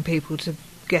helping people to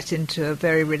get into a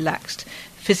very relaxed,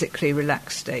 physically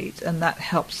relaxed state, and that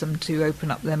helps them to open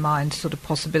up their mind, sort of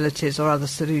possibilities or other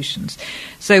solutions.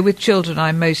 So with children,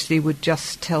 I mostly would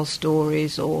just tell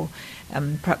stories, or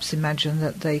perhaps imagine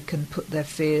that they can put their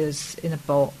fears in a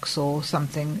box or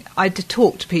something. I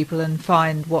talk to people and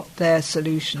find what their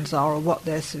solutions are, or what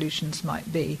their solutions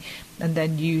might be, and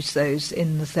then use those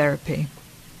in the therapy.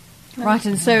 Right,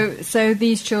 and so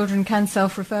these children can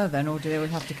self-refer then, or do they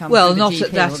would have to come to the Well, not GP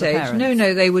at that or the age. parents?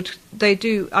 No, they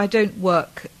do. I don't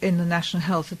work in the National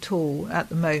Health at all at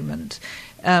the moment.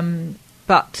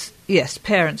 But yes,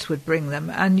 parents would bring them,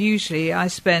 and usually I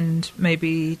spend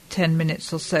maybe 10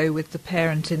 minutes or so with the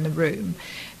parent in the room,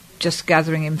 just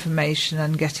gathering information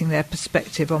and getting their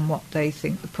perspective on what they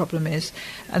think the problem is.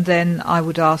 And then I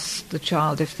would ask the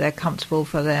child if they're comfortable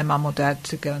for their mum or dad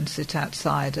to go and sit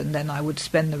outside, and then I would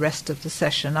spend the rest of the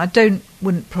session. I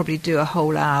wouldn't probably do a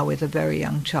whole hour with a very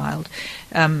young child.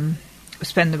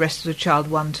 Spend the rest of the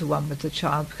child one-to-one with the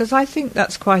child, because I think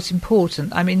that's quite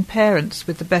important. I mean, parents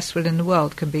with the best will in the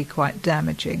world can be quite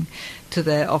damaging to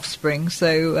their offspring,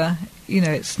 so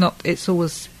it's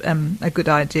always a good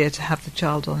idea to have the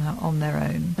child on their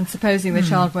own. And supposing the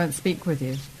child won't speak with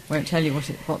you, won't tell you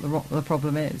what the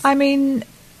problem is? I mean,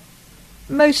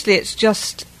 mostly it's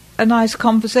just a nice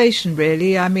conversation,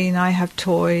 really. I mean, I have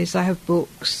toys, I have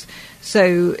books,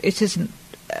 so it isn't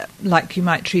like you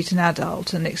might treat an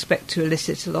adult and expect to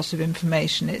elicit a lot of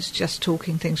information. It's just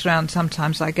talking things around.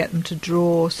 Sometimes I get them to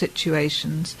draw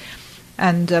situations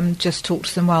and just talk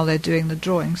to them while they're doing the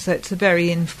drawing. So it's a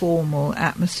very informal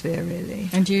atmosphere, really.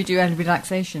 And do you do any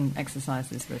relaxation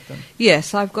exercises with them?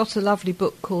 Yes, I've got a lovely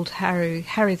book called Harry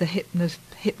the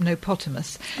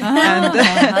Hypnopotamus,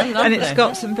 and it's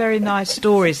got some very nice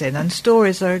stories in, and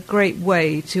stories are a great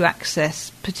way to access,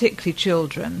 particularly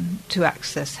children, to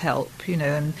access help,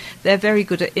 and they're very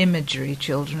good at imagery,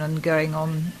 children, and going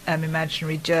on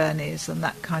imaginary journeys and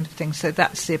that kind of thing. So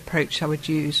that's the approach I would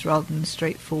use, rather than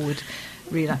straightforward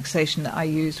relaxation that I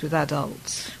use with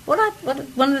adults. One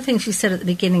of the things you said at the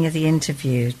beginning of the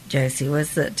interview, Josie,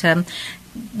 was that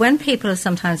when people are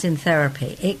sometimes in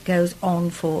therapy, it goes on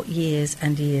for years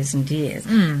and years and years.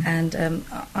 And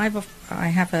I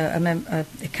have a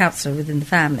counsellor within the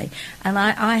family, and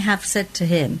I have said to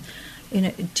him,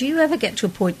 do you ever get to a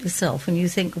point yourself and you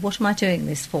think, what am I doing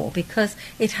this for? Because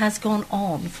it has gone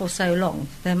on for so long.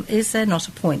 Is there not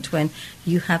a point when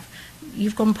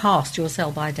you've gone past your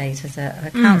sell-by date as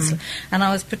a counsellor? And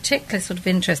I was particularly sort of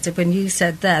interested when you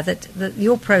said there that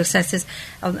your process is,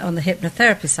 on the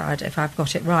hypnotherapy side, if I've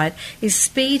got it right, is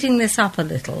speeding this up a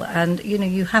little. And,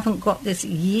 you haven't got this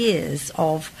years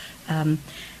of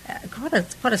quite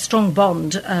a strong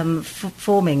bond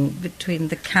forming between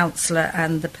the counsellor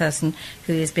and the person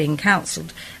who is being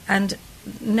counselled. And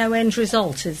no end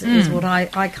result is what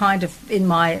I kind of, in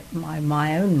my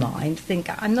own mind, think.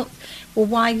 I'm not. Well,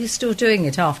 why are you still doing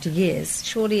it after years?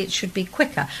 Surely it should be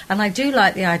quicker. And I do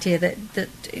like the idea that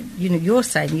you're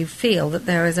saying you feel that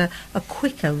there is a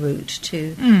quicker route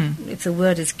to, if the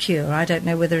word is cure, I don't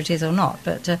know whether it is or not,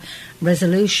 but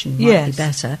resolution might be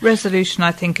better. Resolution,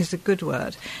 I think, is a good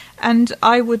word. And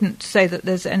I wouldn't say that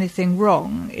there's anything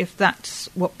wrong if that's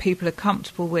what people are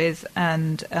comfortable with,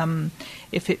 and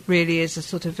if it really is a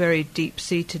sort of very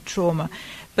deep-seated trauma.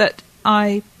 But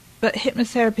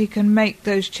hypnotherapy can make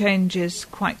those changes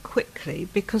quite quickly,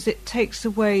 because it takes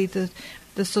away the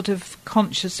sort of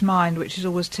conscious mind, which is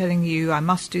always telling you, I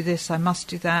must do this, I must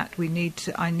do that,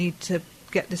 I need to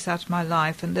get this out of my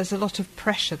life. And there's a lot of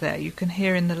pressure there, you can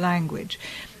hear in the language.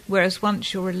 Whereas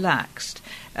once you're relaxed,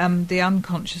 the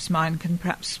unconscious mind can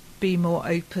perhaps be more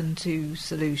open to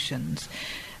solutions.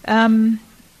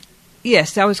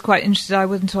 Yes, I was quite interested. I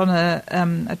went on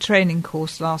a training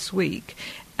course last week,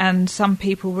 and some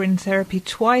people were in therapy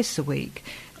twice a week.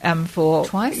 For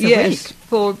twice a week?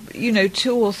 For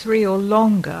 2 or 3 or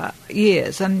longer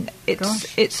years, and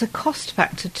it's a cost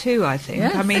factor too, I think.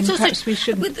 Yes. I mean, also, perhaps we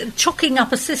shouldn't... With chalking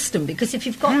up a system, because if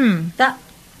you've got that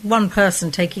one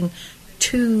person taking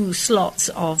 2 slots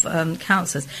of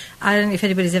counsellors, I don't know if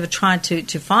anybody's ever tried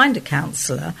to find a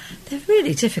counsellor. They're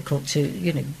really difficult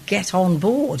to, get on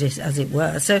board, as it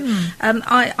were. So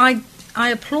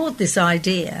I applaud this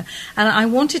idea, and I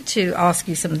wanted to ask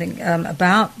you something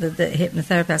about the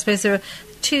hypnotherapy. I suppose there are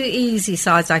 2 easy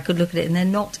sides I could look at it, and they're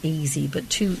not easy, but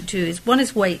two is, one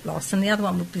is weight loss, and the other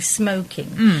one would be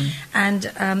smoking.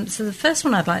 And so the first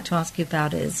one I'd like to ask you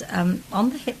about is,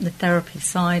 on the hypnotherapy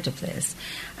side of this,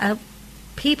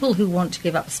 people who want to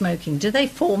give up smoking, do they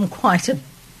form quite a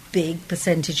big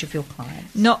percentage of your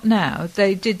clients? Not now.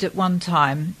 They did at one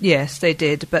time. Yes, they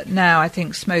did. But now I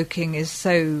think smoking is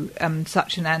so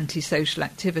such an antisocial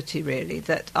activity, really,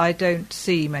 that I don't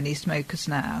see many smokers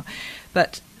now.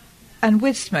 And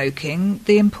with smoking,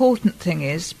 the important thing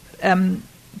is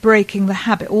breaking the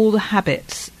habit, all the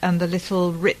habits and the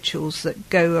little rituals that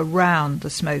go around the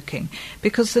smoking,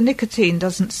 because the nicotine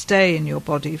doesn't stay in your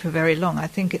body for very long. I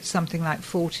think it's something like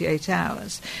 48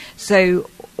 hours. So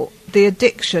the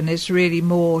addiction is really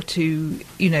more to,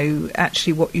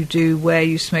 actually what you do, where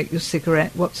you smoke your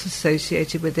cigarette, what's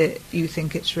associated with it. You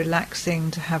think it's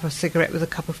relaxing to have a cigarette with a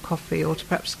cup of coffee, or to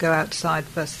perhaps go outside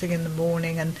first thing in the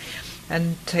morning and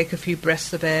take a few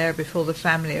breaths of air before the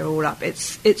family are all up.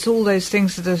 It's all those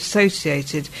things that are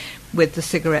associated with the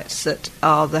cigarettes that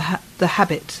are the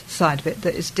habit side of it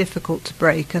that is difficult to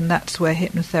break, and that's where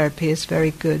hypnotherapy is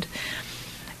very good.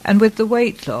 And with the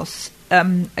weight loss,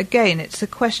 again, it's a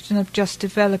question of just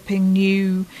developing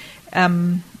new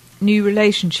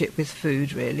relationship with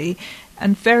food, really.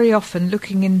 And very often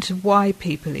looking into why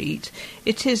people eat.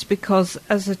 It is because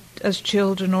as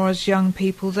children or as young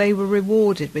people, they were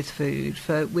rewarded with food,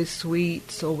 with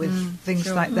sweets or with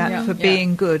things like that for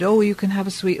being good. Oh, you can have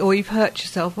a sweet, or you've hurt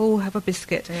yourself. Oh, have a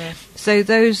biscuit. Yeah. So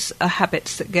those are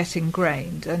habits that get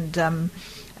ingrained and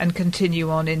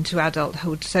continue on into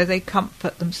adulthood. So they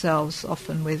comfort themselves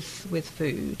often with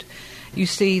food. You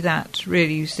see that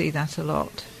a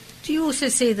lot. Do you also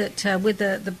see that with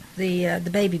the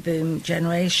baby boom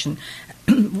generation,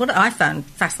 what I found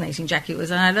fascinating, Jackie, was,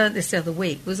 and I learned this the other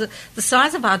week, was that the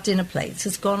size of our dinner plates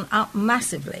has gone up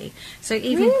massively. So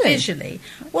even visually,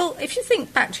 well, if you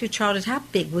think back to your childhood, how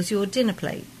big was your dinner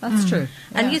plate? That's true.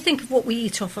 And you think of what we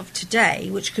eat off of today,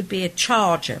 which could be a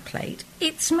charger plate.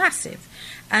 It's massive.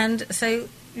 And so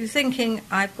you're thinking,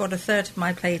 I've got a third of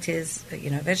my plate is,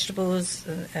 vegetables,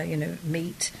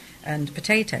 meat and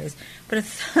potatoes, but a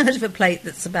third of a plate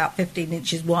that's about 15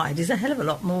 inches wide is a hell of a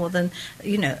lot more than,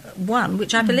 one,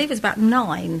 which I believe is about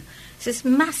 9. So it's a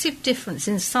massive difference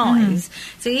in size.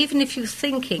 So even if you're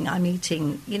thinking I'm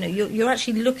eating, you're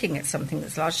actually looking at something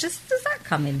that's large. Does that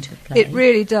come into play? It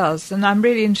really does, and I'm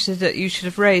really interested that you should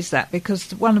have raised that,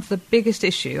 because one of the biggest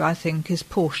issue, I think, is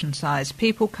portion size.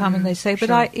 People come and they say,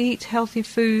 but I eat healthy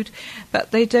food,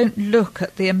 but they don't look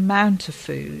at the amount of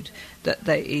food that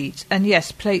they eat. And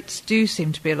yes, plates do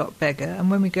seem to be a lot bigger, and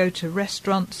when we go to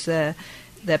restaurants, they're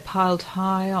piled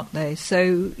high, aren't they?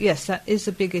 So yes, that is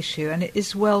a big issue, and it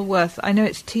is well worth, I know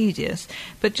it's tedious,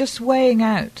 but just weighing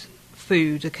out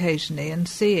food occasionally and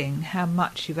seeing how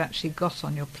much you've actually got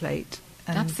on your plate.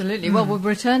 Absolutely. Well, we'll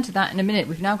return to that in a minute.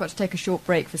 We've now got to take a short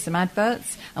break for some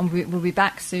adverts, and we'll be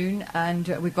back soon. And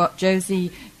we've got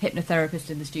Josie, hypnotherapist,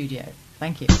 in the studio.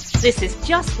 Thank you. This is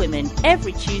Just Women,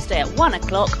 every Tuesday at 1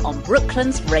 o'clock on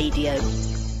Brooklands Radio.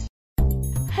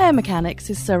 Hair Mechanics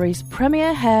is Surrey's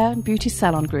premier hair and beauty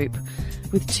salon group,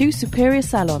 with 2 superior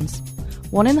salons,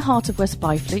 one in the heart of West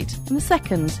Byfleet and the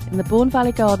second in the Bourne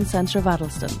Valley Garden Centre of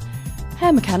Addleston.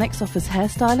 Hair Mechanics offers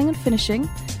hairstyling and finishing,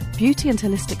 beauty and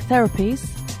holistic therapies,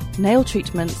 nail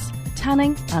treatments,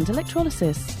 tanning and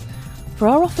electrolysis. For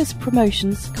our office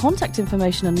promotions, contact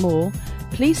information and more,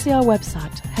 please see our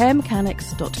website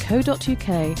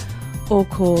hairmechanics.co.uk or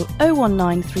call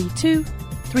 01932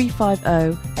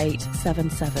 350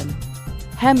 877.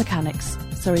 Hair Mechanics,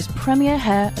 Surrey's premier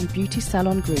hair and beauty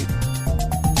salon group.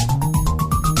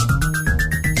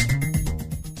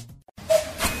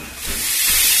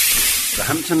 The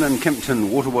Hampton and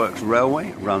Kempton Waterworks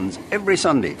Railway runs every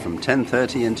Sunday from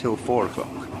 10:30 until 4 o'clock.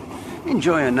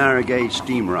 Enjoy a narrow gauge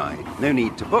steam ride. No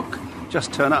need to book,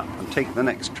 just turn up and take the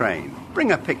next train.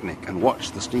 Bring a picnic and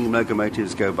watch the steam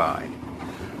locomotives go by.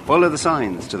 Follow the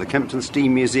signs to the Kempton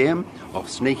Steam Museum off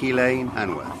Snaky Lane,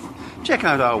 Hanworth. Check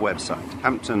out our website,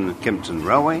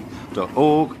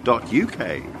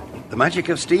 hamptonkemptonrailway.org.uk. The magic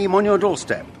of steam on your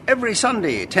doorstep, every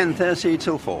Sunday, 10:30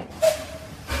 till 4.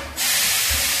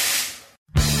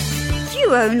 Do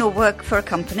you own or work for a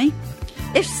company?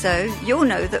 If so, you'll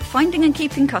know that finding and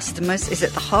keeping customers is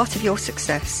at the heart of your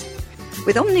success.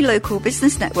 With Omni-Local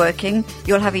Business Networking,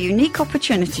 you'll have a unique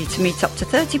opportunity to meet up to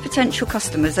 30 potential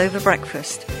customers over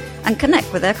breakfast and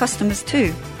connect with their customers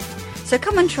too. So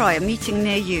come and try a meeting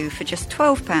near you for just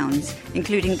 £12,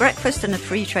 including breakfast and a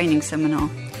free training seminar.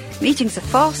 Meetings are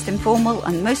fast, informal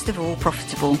and most of all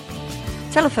profitable.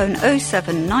 Telephone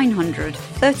 07900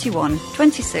 31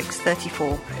 26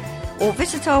 34 or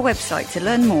visit our website to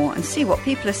learn more and see what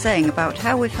people are saying about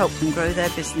how we've helped them grow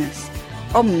their business.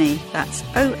 Omni, that's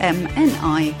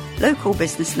OMNI, Local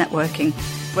Business Networking,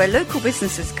 where local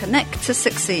businesses connect to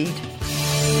succeed.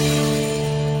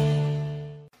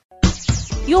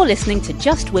 You're listening to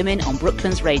Just Women on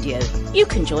Brooklands Radio. You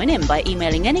can join in by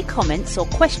emailing any comments or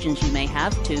questions you may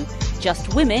have to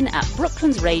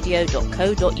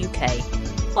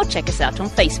justwomen@brooklandsradio.co.uk or check us out on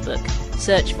Facebook.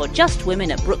 Search for Just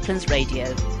Women at Brooklands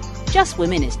Radio. Just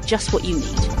Women is just what you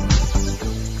need.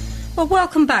 Well,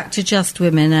 welcome back to Just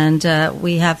Women, and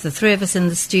we have the three of us in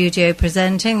the studio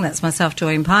presenting. That's myself,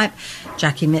 Doreen Pipe,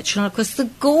 Jackie Mitchell, and of course the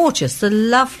gorgeous, the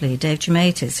lovely Dave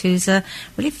Gimatis, who's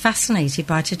really fascinated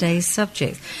by today's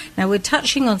subject. Now, we're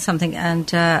touching on something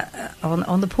and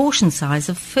on the portion size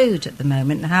of food at the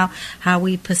moment, and how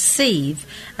we perceive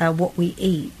what we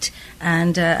eat,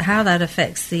 and how that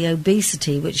affects the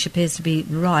obesity, which appears to be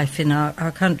rife in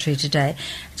our country today.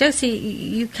 Josie,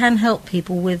 you can help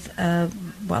people with,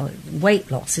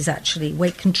 weight loss is actually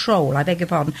weight control. I beg your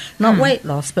pardon. Not weight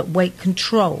loss, but weight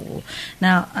control.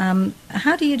 Now,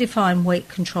 how do you define weight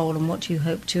control, and what do you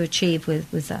hope to achieve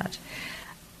with that?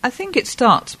 I think it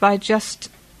starts by just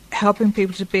helping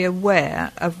people to be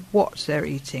aware of what they're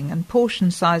eating, and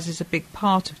portion size is a big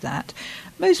part of that.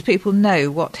 Most people know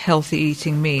what healthy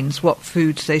eating means, what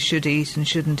foods they should eat and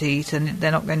shouldn't eat, and they're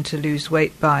not going to lose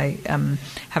weight by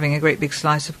having a great big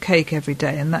slice of cake every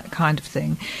day and that kind of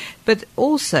thing. But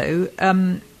also,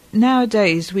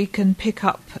 nowadays we can pick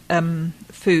up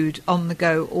food on the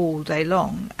go all day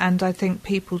long, and I think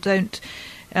people don't...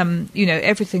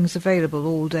 everything's available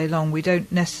all day long. We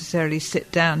don't necessarily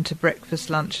sit down to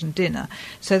breakfast, lunch and dinner.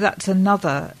 So that's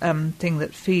another thing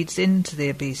that feeds into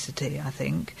the obesity, I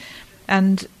think.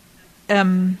 And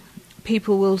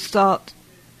people will start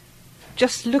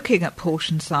just looking at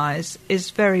portion size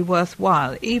is very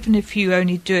worthwhile, even if you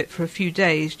only do it for a few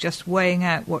days, just weighing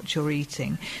out what you're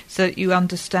eating so that you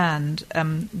understand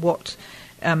what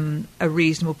a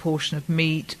reasonable portion of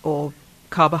meat or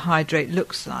carbohydrate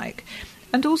looks like.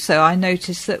 And also I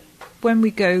notice that when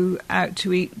we go out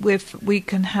to eat, we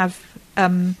can have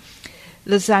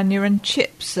lasagna and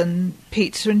chips and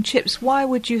pizza and chips. Why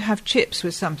would you have chips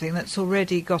with something that's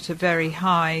already got a very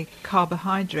high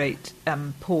carbohydrate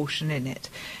portion in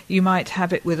it? You might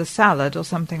have it with a salad or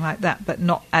something like that, but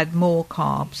not add more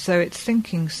carbs. So it's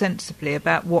thinking sensibly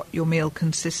about what your meal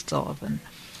consists of. And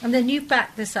then you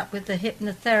back this up with the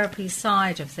hypnotherapy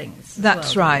side of things.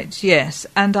 That's right, yes.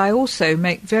 And I also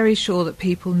make very sure that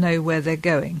people know where they're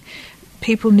going.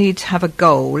 People need to have a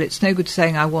goal. It's no good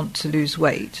saying, I want to lose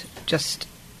weight, just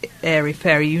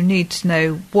airy-fairy. You need to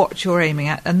know what you're aiming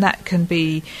at, and that can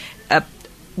be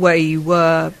where you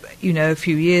were, a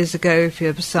few years ago, if you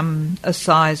have a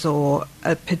size or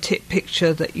a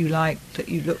picture that you liked, that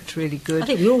you looked really good. I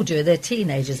think we all do. They're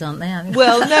teenagers, aren't they?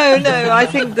 Well, no. I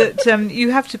think that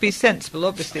you have to be sensible,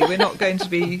 obviously. We're not going to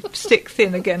be stick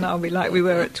thin again, are we, like we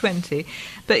were at 20?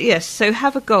 But yes, so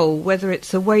have a goal, whether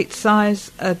it's a weight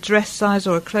size, a dress size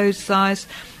or a clothes size,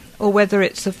 or whether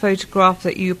it's a photograph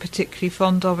that you're particularly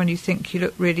fond of and you think you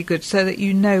look really good, so that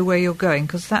you know where you're going,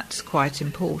 because that's quite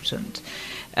important.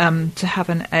 To have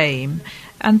an aim,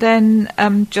 and then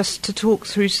just to talk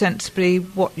through sensibly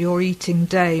what your eating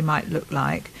day might look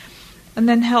like, and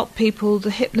then help people. The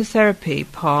hypnotherapy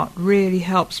part really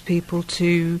helps people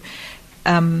to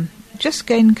just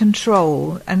gain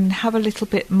control and have a little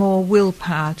bit more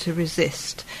willpower to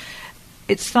resist.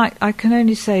 It's like, I can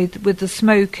only say with the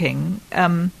smoking,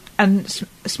 and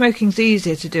smoking's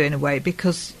easier to do in a way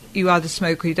because you either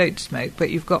smoke or you don't smoke, but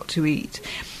you've got to eat.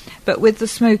 But with the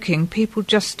smoking, people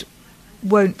just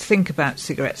won't think about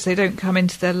cigarettes. They don't come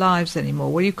into their lives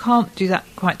anymore. Well, you can't do that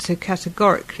quite so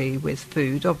categorically with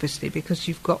food, obviously, because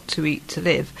you've got to eat to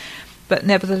live. But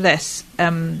nevertheless,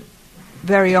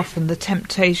 very often the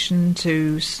temptation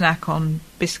to snack on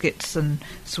biscuits and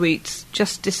sweets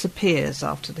just disappears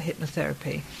after the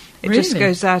hypnotherapy. It just Really?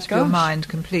 goes out of your Gosh. mind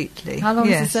completely. How long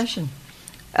Yes. is the session?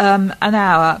 An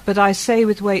hour, but I say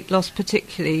with weight loss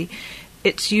particularly,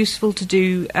 it's useful to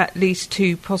do at least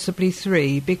 2, possibly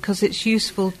 3, because it's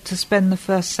useful to spend the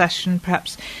first session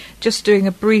perhaps just doing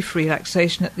a brief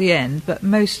relaxation at the end, but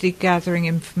mostly gathering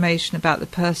information about the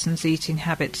person's eating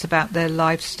habits, about their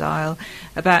lifestyle,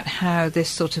 about how this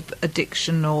sort of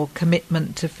addiction or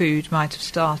commitment to food might have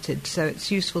started. So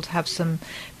it's useful to have some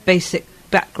basic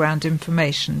background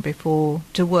information before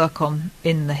to work on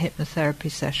in the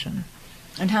hypnotherapy session.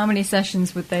 And how many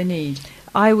sessions would they need?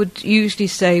 I would usually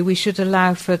say we should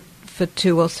allow for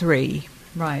 2 or 3.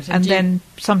 Right. And then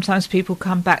sometimes people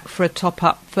come back for a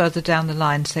top-up further down the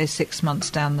line, say 6 months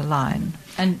down the line.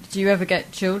 And do you ever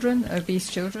get children, obese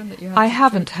children that you have? I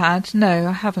haven't had, no,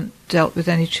 I haven't dealt with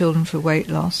any children for weight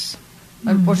loss.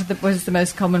 And what is the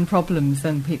most common problems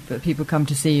then that people come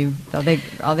to see you? Are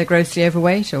they grossly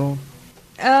overweight or?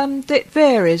 It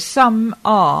varies. Some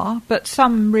are, but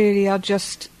some really are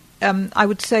just, I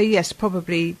would say, yes,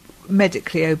 probably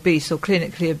medically obese or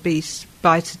clinically obese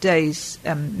by today's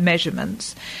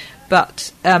measurements.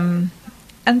 But, and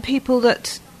people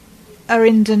that are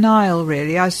in denial,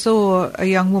 really. I saw a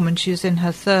young woman, she was in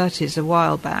her 30s a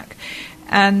while back,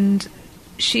 and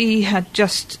she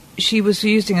was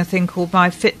using a thing called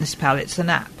MyFitnessPal. It's an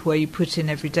app where you put in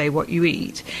every day what you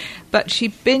eat. But she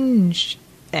binged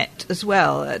it as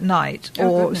well at night,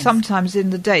 or sometimes in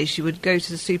the day she would go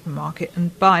to the supermarket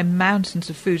and buy mountains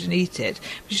of food and eat it.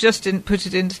 But she just didn't put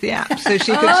it into the app, so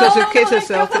she could sort of kid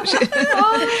herself. That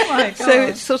she So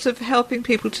it's sort of helping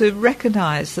people to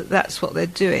recognise that that's what they're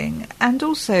doing. And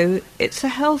also it's a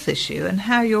health issue and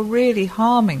how you're really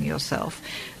harming yourself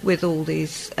with all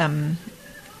these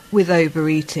with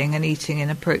overeating and eating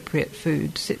inappropriate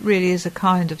foods. It really is a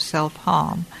kind of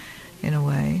self-harm, in a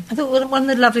way. I thought one of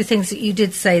the lovely things that you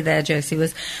did say there, Josie,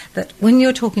 was that when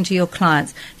you're talking to your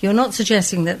clients, you're not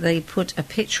suggesting that they put a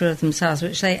picture of themselves,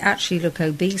 which they actually look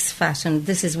obese, fat, and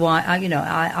this is why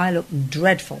I look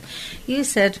dreadful. You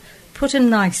said, put a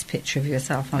nice picture of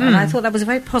yourself on. And I thought that was a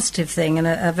very positive thing and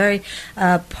a very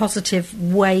positive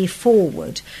way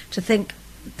forward to think,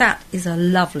 that is a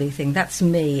lovely thing. That's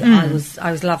me. I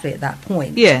was lovely at that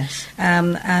point. Yes.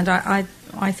 And I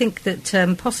think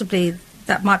that possibly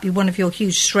that might be one of your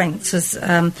huge strengths as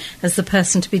the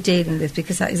person to be dealing with,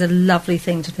 because that is a lovely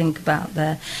thing to think about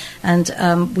there. And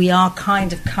we are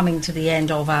kind of coming to the end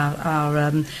of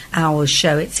our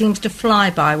show. It seems to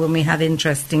fly by when we have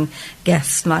interesting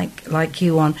guests like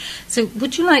you on. So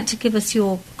would you like to give us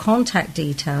your contact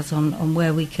details on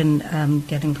where we can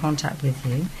get in contact with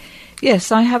you?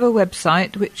 Yes, I have a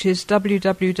website which is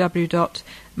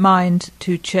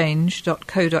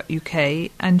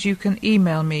www.mindtochange.co.uk, and you can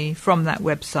email me from that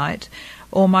website,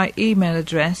 or my email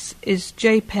address is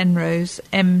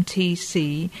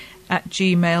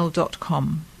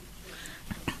jpenrosemtc@gmail.com.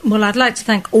 Well, I'd like to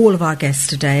thank all of our guests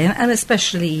today, and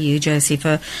especially you, Josie,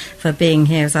 for being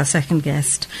here as our second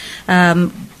guest.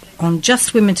 On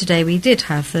Just Women today, we did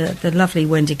have the lovely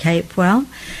Wendy Capewell,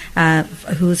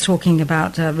 who was talking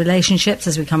about relationships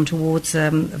as we come towards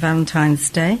Valentine's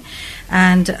Day.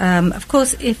 And, of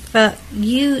course, if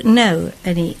you know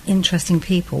any interesting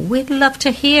people, we'd love to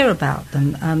hear about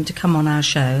them to come on our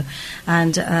show.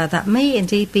 And that may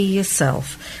indeed be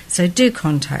yourself. So do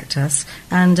contact us.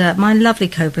 And my lovely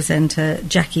co-presenter,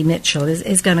 Jackie Mitchell,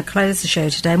 is going to close the show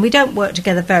today. And we don't work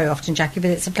together very often, Jackie,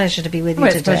 but it's a pleasure to be with you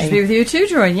today. It's a pleasure to be with you too,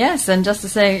 Doreen, yes. And just to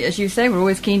say, as you say, we're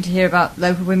always keen to hear about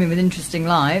local women with interesting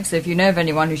lives. So if you know of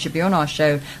anyone who should be on our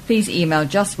show, please email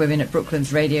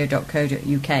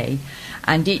justwomen@brooklandsradio.co.uk.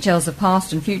 And details of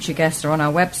past and future guests are on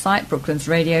our website,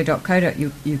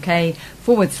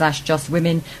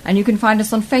 brooklandsradio.co.uk/justwomen. And you can find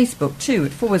us on Facebook too,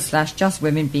 at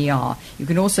 /justwomenbr. You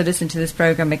can also listen to this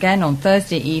programme again on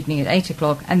Thursday evening at 8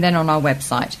 o'clock and then on our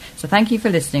website. So thank you for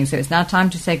listening. So it's now time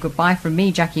to say goodbye from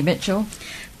me, Jackie Mitchell.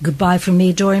 Goodbye from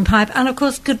me, Doreen Pipe. And, of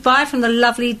course, goodbye from the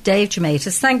lovely Dave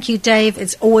Gematis. Thank you, Dave.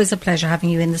 It's always a pleasure having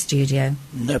you in the studio.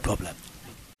 No problem.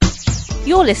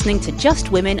 You're listening to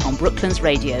Just Women on Brooklands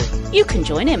Radio. You can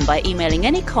join in by emailing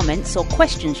any comments or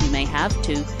questions you may have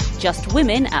to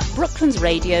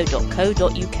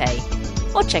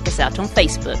justwomen@brooklandsradio.co.uk, or check us out on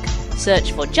Facebook.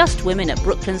 Search for Just Women at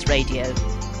Brooklands Radio.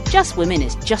 Just Women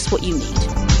is just what you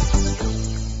need.